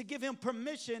say, to give him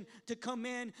permission to come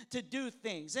in to do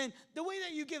things. And the way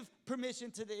that you give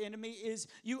permission to the enemy is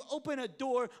you open a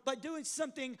door by doing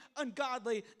something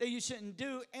ungodly that you shouldn't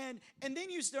do, and then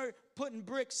you start putting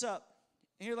bricks up,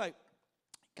 and you're like,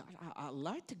 God, I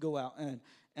like to go out and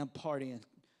party and,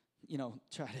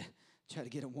 try to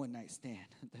get a one-night stand.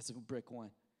 That's a brick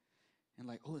one. And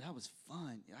like, oh, that was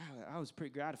fun. I was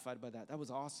pretty gratified by that. That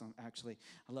was awesome, actually.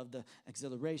 I love the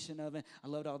exhilaration of it. I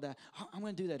loved all that. I'm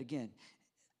going to do that again.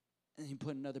 And you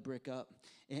put another brick up.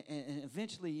 And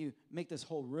eventually you make this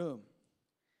whole room.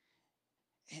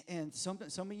 And some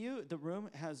of you, the room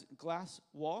has glass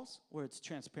walls where it's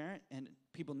transparent and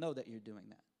people know that you're doing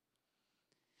that.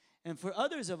 And for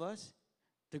others of us,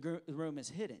 the room is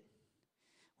hidden,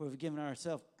 where we've given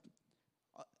ourselves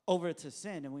over to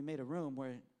sin and we made a room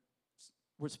where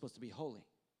we're supposed to be holy.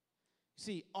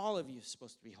 See, all of you are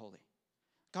supposed to be holy.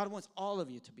 God wants all of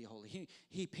you to be holy.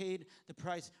 He paid the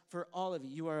price for all of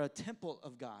you. You are a temple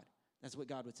of God. That's what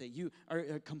God would say. You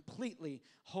are completely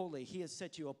holy. He has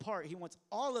set you apart. He wants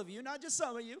all of you, not just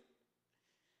some of you.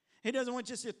 He doesn't want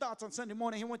just your thoughts on Sunday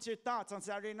morning. He wants your thoughts on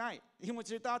Saturday night. He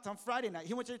wants your thoughts on Friday night.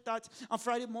 He wants your thoughts on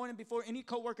Friday morning before any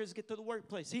coworkers get to the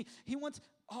workplace. He wants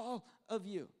all of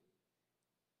you.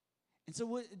 And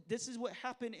so this is what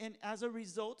happened, and as a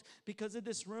result, because of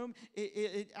this room,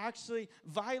 it actually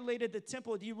violated the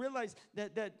temple. Do you realize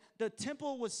that the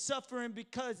temple was suffering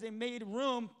because they made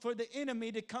room for the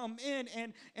enemy to come in?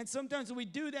 And sometimes we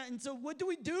do that. And so what do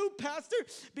we do, Pastor?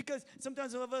 Because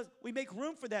sometimes of us, we make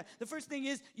room for that. The first thing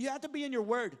is you have to be in your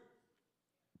word.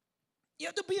 You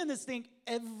have to be in this thing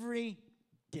every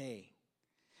day.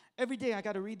 Every day I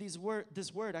got to read this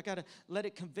word. I got to let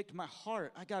it convict my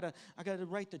heart. I got to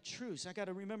write the truths. I got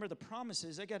to remember the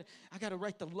promises. I got to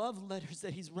write the love letters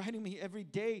that he's writing me every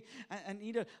day. I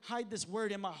need to hide this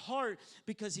word in my heart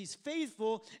because he's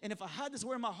faithful. And if I hide this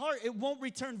word in my heart, it won't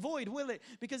return void, will it?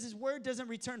 Because his word doesn't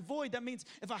return void. That means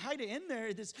if I hide it in there,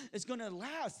 it's going to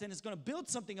last and it's going to build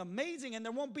something amazing, and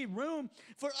there won't be room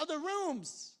for other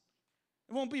rooms.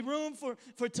 There won't be room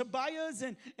for Tobias,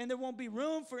 and there won't be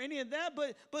room for any of that.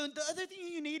 But the other thing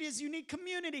you need is you need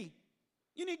community.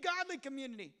 You need godly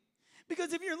community.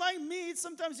 Because if you're like me,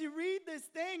 sometimes you read this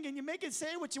thing and you make it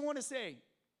say what you want to say.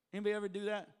 Anybody ever do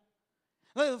that?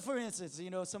 Well, for instance,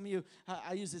 some of you,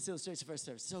 I use this illustration first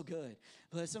service, so good.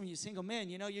 But some of you single men,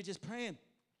 you're just praying.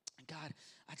 God,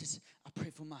 I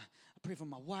pray for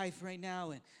my wife right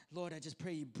now, and Lord, I just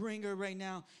pray you bring her right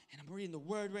now, and I'm reading the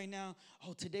word right now.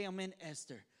 Oh, today I'm in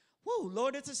Esther. Woo,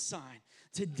 Lord, it's a sign.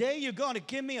 Today you're going to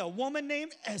give me a woman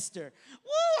named Esther.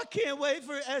 Woo, I can't wait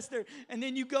for Esther. And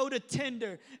then you go to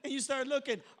Tinder, and you start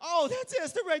looking. Oh, that's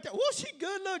Esther right there. Woo, she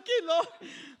good looking, Lord.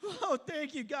 Oh,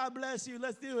 thank you. God bless you.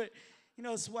 Let's do it.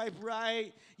 Swipe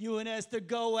right. You and Esther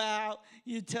go out.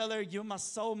 You tell her you're my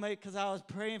soulmate because I was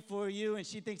praying for you, and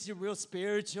she thinks you're real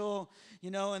spiritual,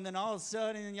 and then all of a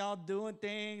sudden y'all doing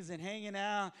things and hanging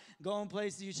out, going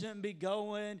places you shouldn't be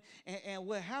going. And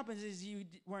what happens is you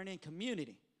weren't in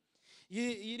community.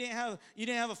 You didn't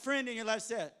have a friend in your life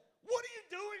said, "What are you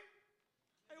doing?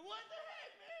 Hey, what the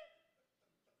heck, man?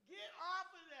 Get off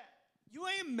of that. You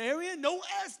ain't marrying no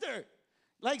Esther.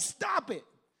 Like, stop it.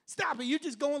 Stop it. You're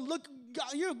just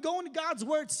you're going to God's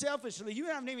word selfishly. You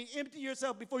haven't even emptied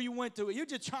yourself before you went to it. You're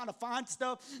just trying to find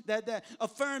stuff that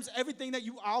affirms everything that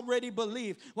you already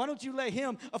believe. Why don't you let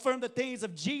him affirm the things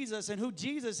of Jesus and who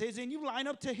Jesus is, and you line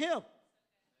up to him?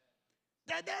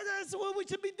 That's what we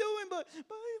should be doing, but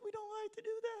we don't like to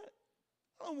do that.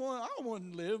 I don't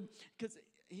want to live because,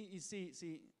 you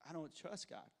see, I don't trust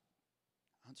God.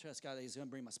 I don't trust God that he's going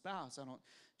to bring my spouse. I don't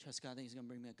trust God that he's going to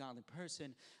bring me a godly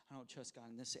person. I don't trust God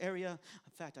in this area.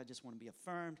 In fact, I just want to be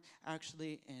affirmed,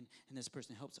 actually, and this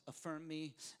person helps affirm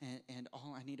me, and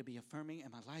all I need to be affirming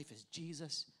in my life is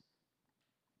Jesus.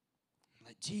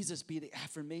 Let Jesus be the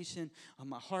affirmation of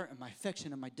my heart and my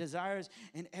affection and my desires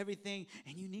and everything,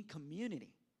 and you need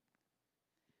community.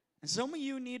 And some of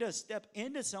you need to step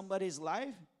into somebody's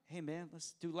life. Hey, man,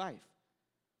 let's do life,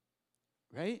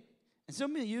 right? And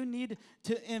some of you need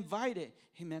to invite it.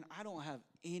 Hey, man, I don't have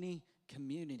any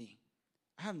community.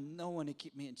 I have no one to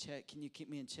keep me in check. Can you keep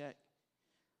me in check?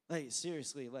 Like,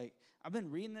 seriously, I've been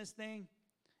reading this thing,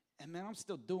 and, man, I'm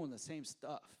still doing the same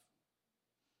stuff.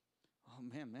 Oh,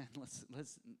 man,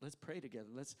 let's pray together.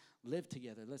 Let's live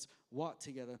together. Let's walk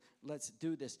together. Let's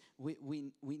do this.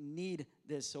 We need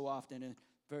this so often. In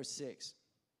verse 6.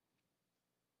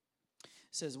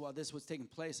 It says, while this was taking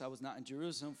place, I was not in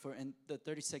Jerusalem, for in the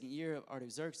 32nd year of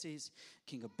Artaxerxes,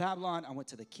 king of Babylon, I went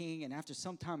to the king, and after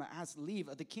some time I asked leave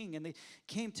of the king, and they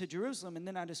came to Jerusalem, and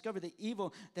then I discovered the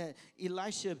evil that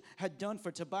Elisha had done for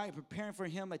Tobiah, preparing for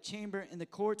him a chamber in the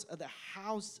courts of the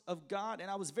house of God, and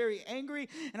I was very angry,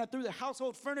 and I threw the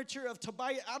household furniture of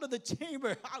Tobiah out of the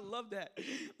chamber. I love that.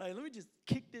 Let me just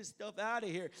kick this stuff out of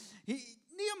here.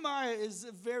 Nehemiah is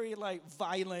a very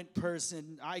violent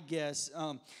person, I guess.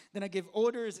 Then I gave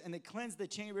orders, and they cleansed the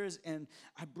chambers, and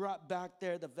I brought back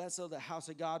there the vessel of the house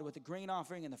of God with the grain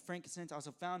offering and the frankincense. I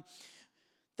also found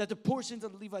that the portions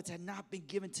of the Levites had not been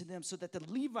given to them, so that the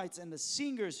Levites and the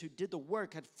singers who did the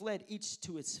work had fled each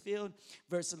to his field.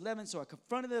 Verse 11, so I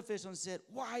confronted the official and said,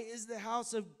 why is the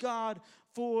house of God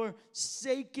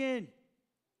forsaken?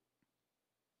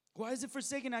 Why is it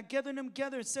forsaken? I gathered them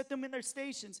together and set them in their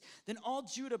stations. Then all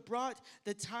Judah brought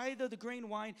the tithe of the grain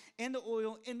wine and the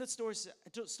oil in the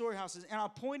storehouses, and I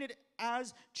appointed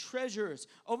as treasurers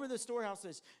over the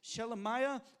storehouses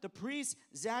Shelemiah the priest,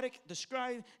 Zadok the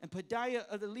scribe, and Pedaiah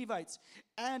of the Levites,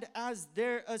 and as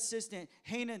their assistant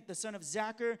Hanan the son of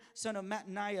Zachar, son of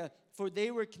Mattaniah, for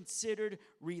they were considered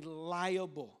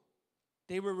reliable.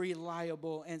 They were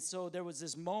reliable. And so there was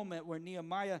this moment where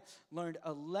Nehemiah learned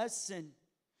a lesson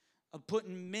of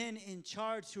putting men in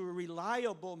charge who were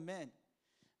reliable men.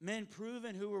 Men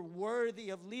proven who were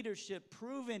worthy of leadership,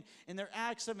 proven in their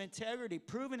acts of integrity,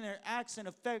 proven in their acts and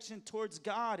affection towards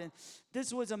God. And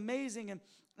this was amazing.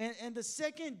 And the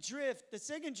second drift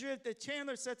that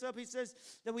Chandler sets up, he says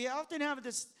that we often have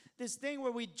this thing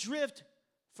where we drift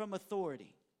from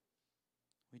authority.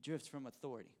 We drift from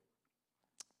authority.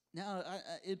 Now,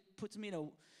 it puts me in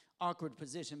an awkward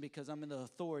position because I'm in the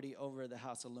authority over the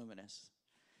House of Luminous.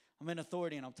 I'm in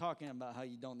authority, and I'm talking about how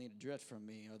you don't need to drift from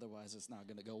me, otherwise it's not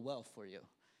going to go well for you.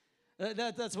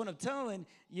 That's what I'm telling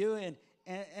you,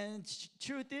 and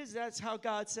truth is, that's how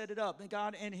God set it up. And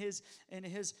God, in His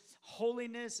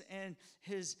holiness and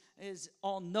His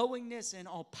all-knowingness and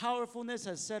all-powerfulness,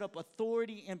 has set up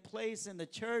authority in place in the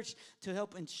church to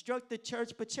help instruct the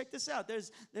church. But check this out.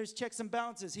 There's checks and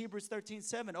balances. Hebrews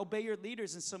 13:7. Obey your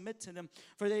leaders and submit to them,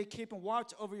 for they keep and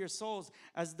watch over your souls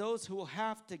as those who will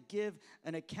have to give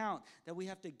an account. That we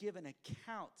have to give an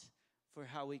account for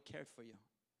how we cared for you,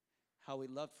 how we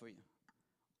loved for you,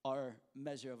 our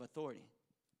measure of authority.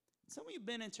 Some of you have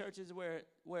been in churches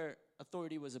where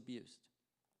authority was abused.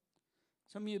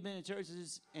 Some of you have been in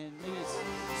churches and maybe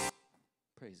it's,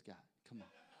 praise God, come on.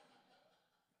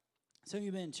 Some of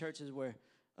you have been in churches where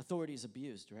authority is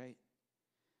abused, right?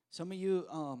 Some of you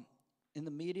in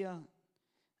the media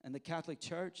and the Catholic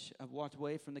Church have walked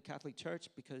away from the Catholic Church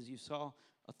because you saw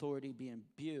authority being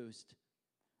abused.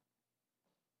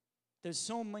 There's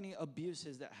so many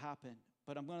abuses that happen,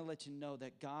 but I'm going to let you know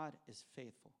that God is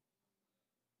faithful.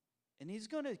 And He's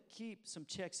going to keep some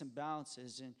checks and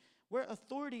balances. And where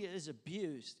authority is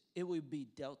abused, it will be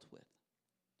dealt with.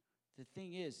 The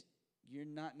thing is, you're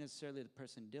not necessarily the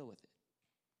person to deal with it.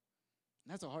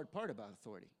 And that's a hard part about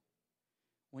authority.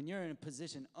 When you're in a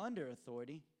position under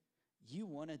authority, you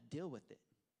want to deal with it.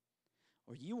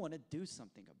 Or you want to do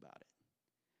something about it.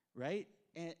 Right?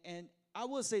 And I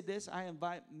will say this, I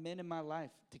invite men in my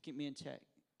life to keep me in check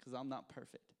because I'm not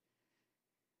perfect.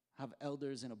 I have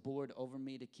elders and a board over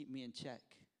me to keep me in check.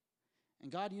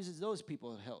 And God uses those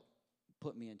people to help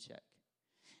put me in check.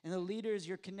 And the leaders,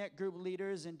 your connect group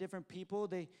leaders and different people,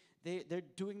 they're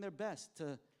doing their best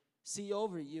to see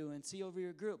over you and see over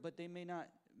your group, but they may not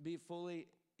be fully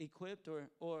equipped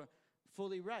or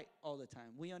fully right all the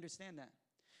time. We understand that.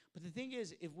 But the thing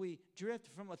is, if we drift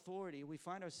from authority, we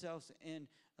find ourselves in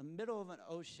the middle of an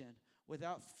ocean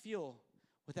without fuel,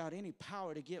 without any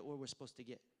power to get where we're supposed to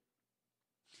get.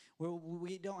 Where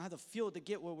we don't have the fuel to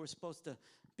get where we're supposed to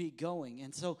be going.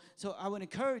 And so I would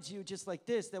encourage you just like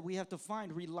this, that we have to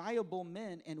find reliable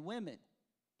men and women,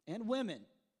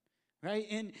 right,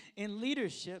 in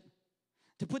leadership,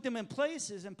 to put them in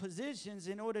places and positions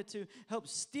in order to help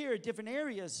steer different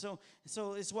areas.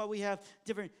 So it's why we have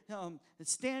different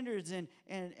standards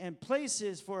and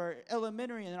places for our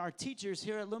elementary and our teachers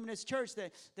here at Luminous Church,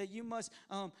 that you must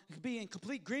be in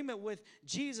complete agreement with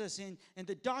Jesus and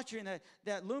the doctrine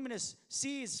that Luminous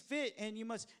sees fit, and you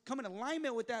must come in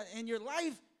alignment with that, and your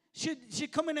life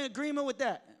should come in agreement with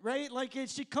that, right? Like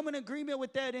it should come in agreement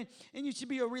with that, and you should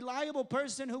be a reliable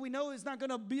person who we know is not going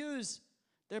to abuse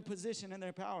their position and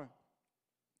their power.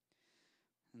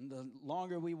 And the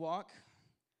longer we walk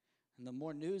and the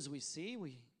more news we see,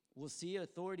 we will see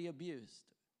authority abused.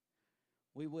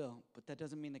 We will, but that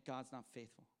doesn't mean that God's not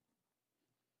faithful.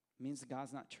 It means that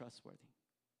God's not trustworthy.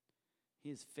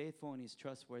 He is faithful and He's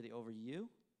trustworthy over you,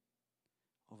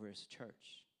 over His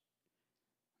church,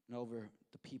 and over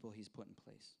the people He's put in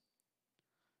place.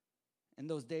 In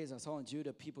those days, I saw in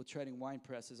Judah people treading wine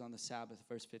presses on the Sabbath,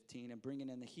 verse 15, and bringing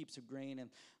in the heaps of grain and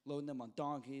loading them on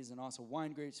donkeys, and also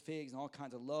wine grapes, figs, and all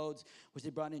kinds of loads, which they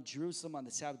brought in Jerusalem on the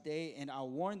Sabbath day. And I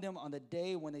warned them on the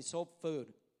day when they sold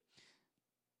food.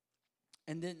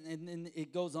 And then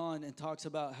it goes on and talks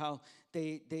about how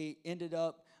they ended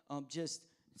up just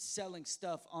selling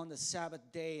stuff on the Sabbath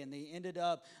day, and they ended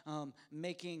up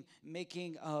making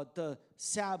the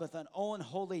Sabbath an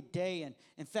unholy day. And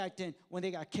in fact, when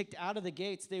they got kicked out of the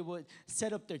gates, they would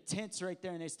set up their tents right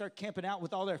there, and they start camping out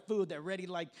with all their food. They're ready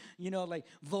like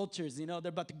vultures. They're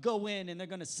about to go in, and they're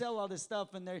going to sell all this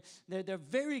stuff, and they're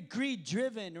very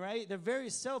greed-driven, right? They're very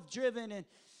self-driven, and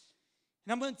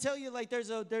I'm going to tell you,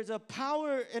 there's a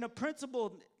power and a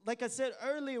principle like I said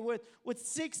earlier, with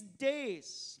 6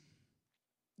 days,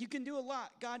 you can do a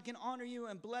lot. God can honor you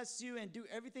and bless you and do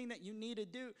everything that you need to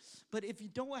do. But if you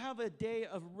don't have a day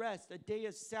of rest, a day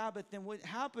of Sabbath, then what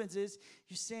happens is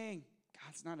you're saying,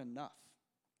 God's not enough.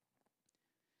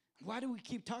 Why do we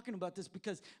keep talking about this?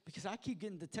 Because I keep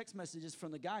getting the text messages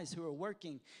from the guys who are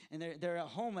working, and they're at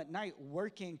home at night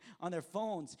working on their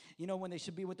phones, when they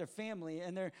should be with their family.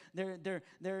 And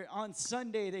they're on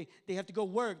Sunday, they have to go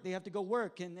work. They have to go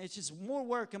work, and it's just more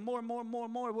work and more.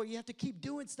 Well, you have to keep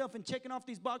doing stuff and checking off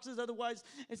these boxes. Otherwise,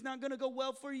 it's not going to go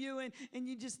well for you, and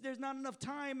there's not enough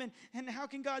time. And how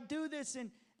can God do this?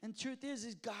 And truth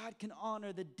is God can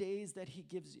honor the days that he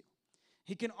gives you.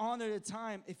 He can honor the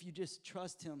time if you just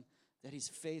trust him that he's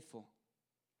faithful.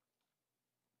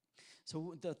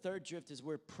 So the third drift is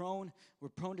we're prone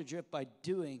to drift by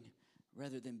doing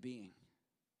rather than being.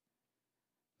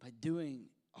 By doing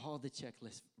all the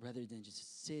checklists rather than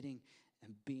just sitting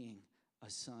and being a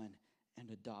son and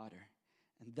a daughter.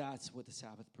 And that's what the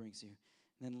Sabbath brings you.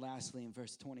 And then lastly, in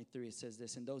verse 23, it says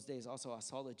this: in those days also I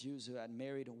saw the Jews who had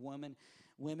married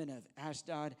women of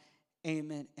Ashdod,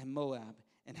 Ammon, and Moab.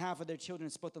 And half of their children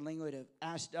spoke the language of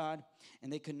Ashdod,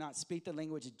 and they could not speak the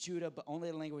language of Judah, but only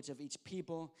the language of each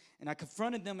people. And I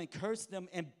confronted them and cursed them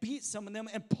and beat some of them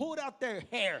and pulled out their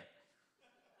hair.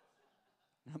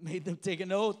 I made them take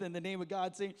an oath in the name of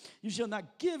God, saying, you shall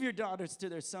not give your daughters to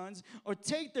their sons, or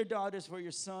take their daughters for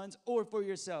your sons or for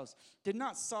yourselves. Did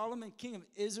not Solomon, king of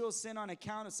Israel, sin on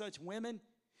account of such women?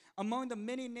 Among the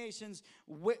many nations,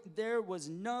 there was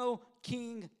no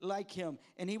king like him,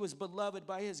 and he was beloved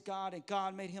by his God, and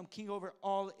God made him king over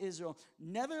all Israel.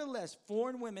 Nevertheless,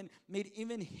 foreign women made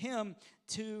even him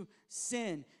to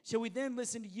sin. Shall we then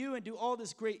listen to you and do all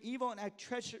this great evil and act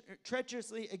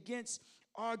treacherously against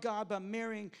our God by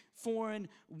marrying foreign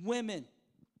women?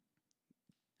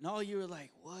 And all you are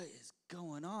like, what is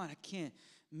going on? I can't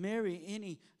marry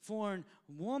any foreign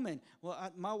woman.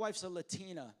 Well, my wife's a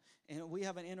Latina, and we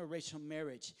have an interracial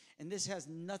marriage. And this has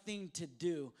nothing to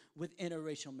do with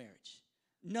interracial marriage.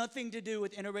 Nothing to do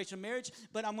with interracial marriage.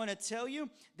 But I'm going to tell you,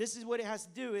 this is what it has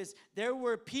to do is there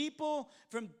were people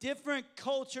from different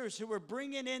cultures who were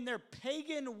bringing in their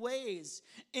pagan ways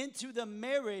into the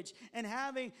marriage and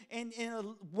having and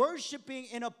worshiping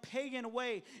in a pagan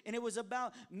way. And it was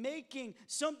about making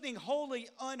something holy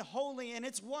unholy. And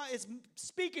it's why it's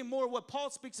speaking more what Paul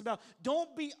speaks about.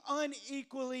 Don't be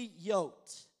unequally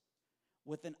yoked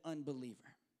with an unbeliever.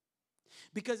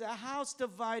 Because a house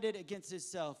divided against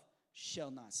itself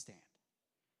shall not stand.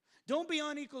 Don't be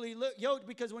unequally yoked,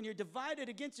 because when you're divided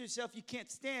against yourself, you can't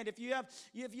stand. If you have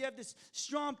this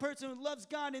strong person who loves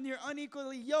God and you're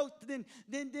unequally yoked, then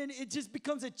it just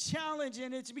becomes a challenge,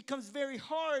 and it becomes very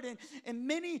hard. And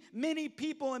many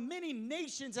people and many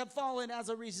nations have fallen as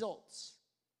a result.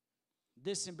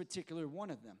 This in particular,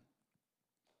 one of them.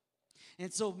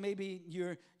 And so maybe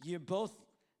you're both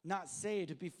not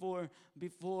saved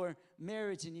before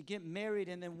marriage, and you get married,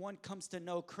 and then one comes to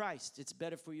know Christ. It's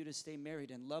better for you to stay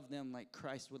married and love them like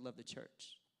Christ would love the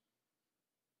church.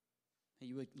 And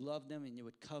you would love them, and you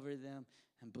would cover them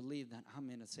and believe that I'm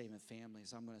in a saving family,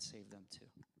 so I'm going to save them too.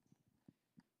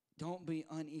 Don't be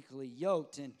unequally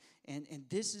yoked. And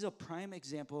this is a prime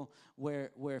example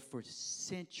where for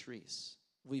centuries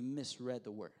we misread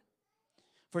the word.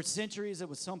 For centuries, it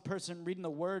was some person reading the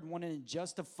word wanting to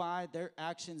justify their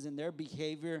actions and their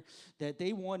behavior, that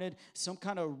they wanted some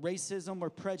kind of racism or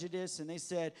prejudice, and they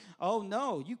said, oh,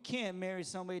 no, you can't marry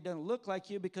somebody who doesn't look like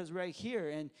you because right here,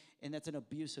 and that's an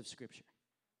abuse of Scripture.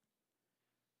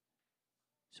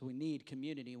 So we need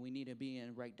community, and we need to be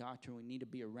in right doctrine. We need to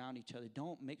be around each other.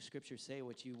 Don't make Scripture say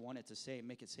what you want it to say.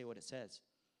 Make it say what it says.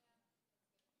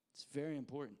 It's very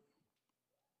important.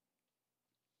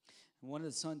 One of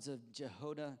the sons of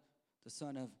Jehoiada, the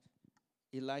son of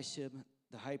Eliashib,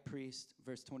 the high priest,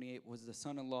 verse 28, was the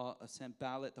son-in-law of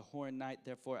Sanballat the Horonite.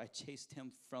 Therefore, I chased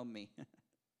him from me.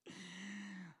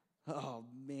 Oh,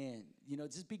 man.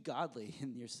 Just be godly,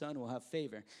 and your son will have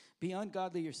favor. Be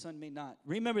ungodly, your son may not.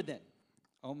 Remember then,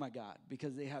 oh, my God,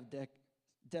 because they have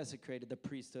desecrated the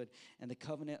priesthood and the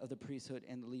covenant of the priesthood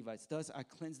and the Levites. Thus I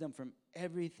cleanse them from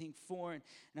everything foreign,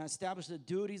 and I established the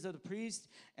duties of the priests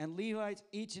and Levites,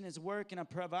 each in his work, and I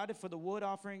provided for the wood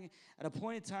offering at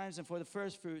appointed times and for the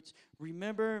first fruits.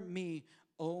 Remember me,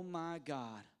 O my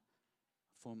God,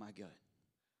 for my good.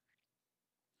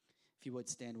 If you would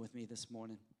stand with me this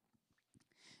morning.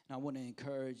 And I want to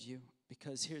encourage you,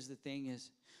 because here's the thing is,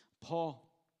 Paul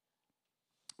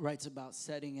writes about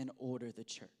setting in order the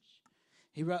church.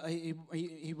 He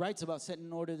writes about setting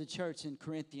in order the church in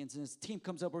Corinthians, and his team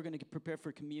comes up, we're going to prepare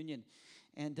for communion.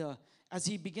 And as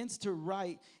he begins to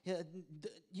write,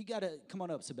 you got to come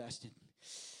on up, Sebastian.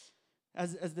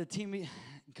 As the team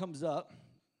comes up,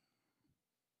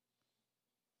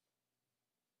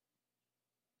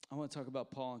 I want to talk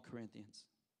about Paul and Corinthians.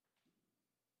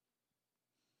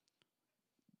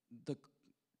 The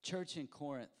church in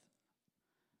Corinth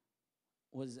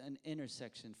was an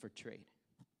intersection for trade.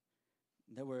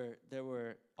 There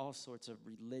were all sorts of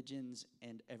religions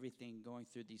and everything going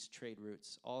through these trade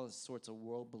routes, all sorts of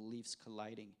world beliefs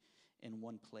colliding in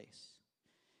one place.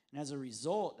 And as a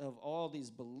result of all these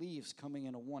beliefs coming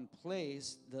into one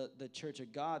place, the church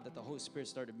of God that the Holy Spirit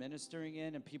started ministering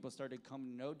in and people started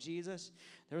coming to know Jesus,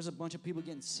 there was a bunch of people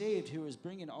getting saved who was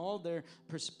bringing all their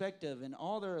perspective and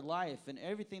all their life and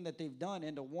everything that they've done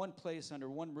into one place, under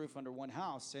one roof, under one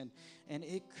house. And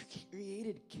it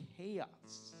created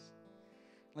chaos.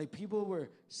 Like, people were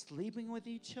sleeping with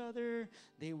each other.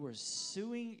 They were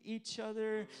suing each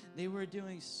other. They were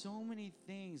doing so many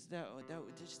things that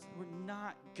just were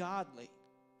not godly.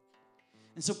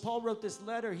 And so Paul wrote this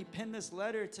letter. He penned this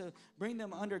letter to bring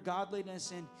them under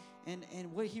godliness.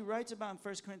 And what he writes about in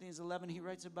 1 Corinthians 11, he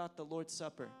writes about the Lord's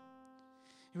Supper.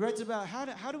 He writes about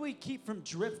how do we keep from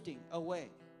drifting away?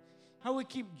 How do we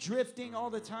keep drifting all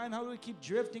the time? How do we keep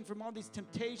drifting from all these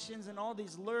temptations and all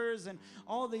these lures and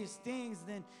all these things?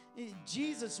 Then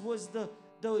Jesus was the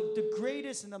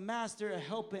greatest and the master of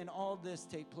helping all this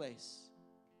take place.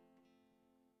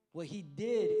 What he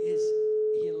did is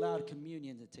he allowed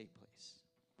communion to take place.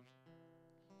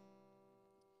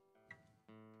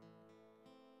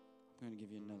 I'm going to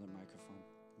give you another microphone,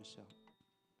 Michelle.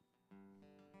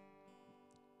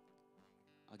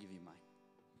 I'll give you mine.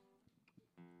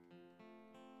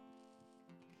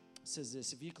 It says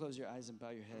this: if you close your eyes and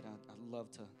bow your head, I'd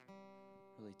love to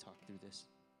really talk through this.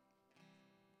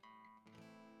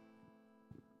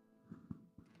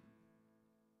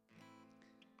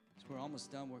 So we're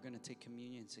almost done. We're going to take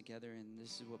communion together, and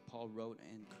this is what Paul wrote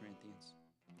in Corinthians.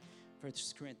 1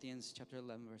 Corinthians chapter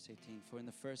 11, verse 18. For in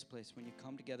the first place, when you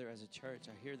come together as a church,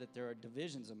 I hear that there are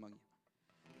divisions among you.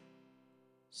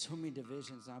 So many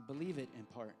divisions. I believe it in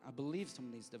part. I believe some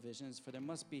of these divisions, for there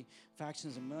must be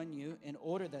factions among you in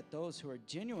order that those who are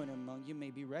genuine among you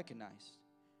may be recognized.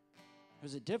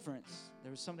 There's a difference.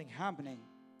 There was something happening.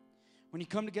 When you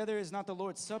come together, it is not the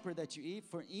Lord's Supper that you eat.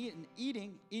 For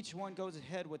eating, each one goes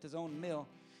ahead with his own meal.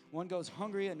 One goes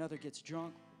hungry, another gets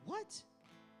drunk. What?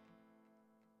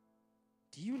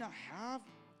 Do you not have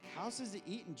houses to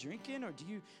eat and drink in, or do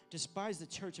you despise the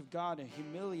church of God and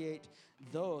humiliate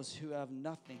those who have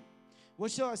nothing?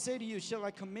 What shall I say to you? Shall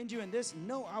I commend you in this?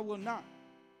 No, I will not.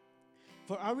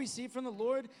 For I received from the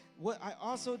Lord what I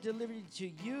also delivered to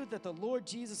you, that the Lord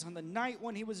Jesus, on the night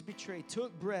when he was betrayed,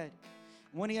 took bread.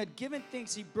 When he had given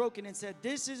thanks, he broke it and said,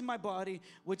 "This is my body,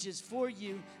 which is for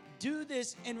you. Do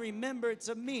this in remembrance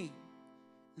of me."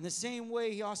 In the same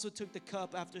way, he also took the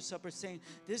cup after supper, saying,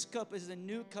 "This cup is the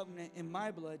new covenant in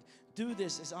my blood. Do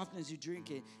this as often as you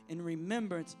drink it in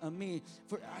remembrance of me.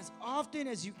 For as often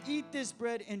as you eat this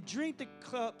bread and drink the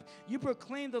cup, you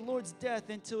proclaim the Lord's death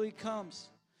until he comes."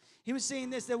 He was saying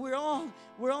this, that we're all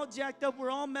jacked up, we're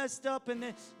all messed up,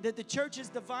 and that the church is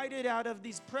divided out of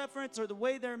these preference or the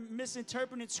way they're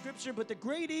misinterpreting Scripture. But the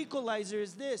great equalizer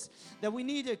is this, that we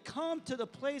need to come to the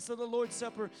place of the Lord's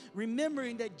Supper,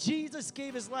 remembering that Jesus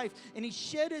gave his life, and he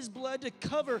shed his blood to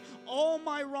cover all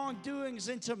my wrongdoings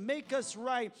and to make us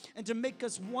right and to make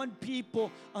us one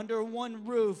people under one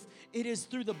roof. It is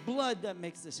through the blood that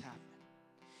makes this happen.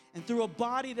 And through a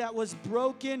body that was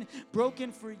broken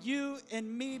for you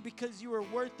and me because you were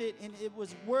worth it, and it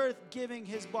was worth giving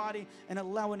his body and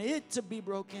allowing it to be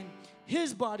broken,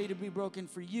 his body to be broken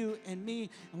for you and me.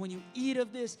 And when you eat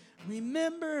of this,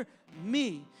 remember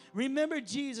me. Remember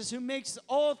Jesus, who makes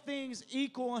all things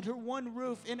equal under one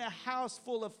roof in a house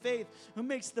full of faith, who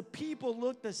makes the people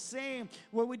look the same,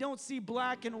 where we don't see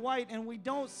black and white, and we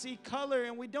don't see color,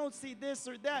 and we don't see this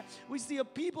or that. We see a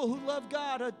people who love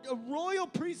God, a royal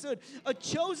priesthood, a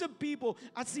chosen people.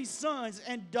 I see sons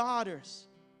and daughters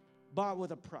bought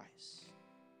with a price,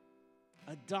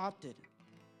 adopted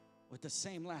with the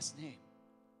same last name,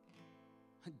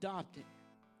 adopted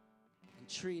and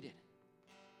treated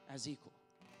as equal.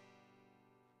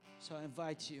 So I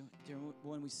invite you,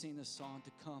 when we sing this song,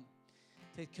 to come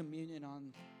take communion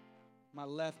on my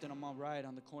left and on my right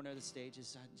on the corner of the stage.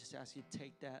 I just ask you to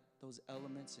take those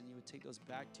elements, and you would take those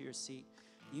back to your seat.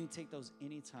 You can take those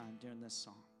anytime during this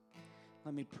song.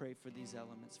 Let me pray for these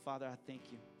elements. Father, I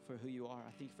thank you for who you are.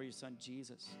 I thank you for your son,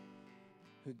 Jesus,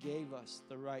 who gave us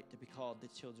the right to be called the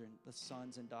children, the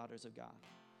sons and daughters of God.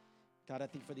 God, I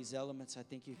thank for these elements. I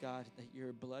thank you, God, that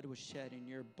your blood was shed and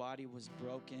your body was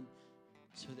broken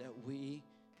so that we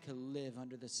can live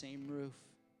under the same roof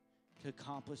to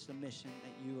accomplish the mission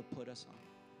that you have put us on.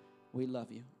 We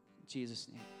love you. In Jesus'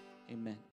 name, amen.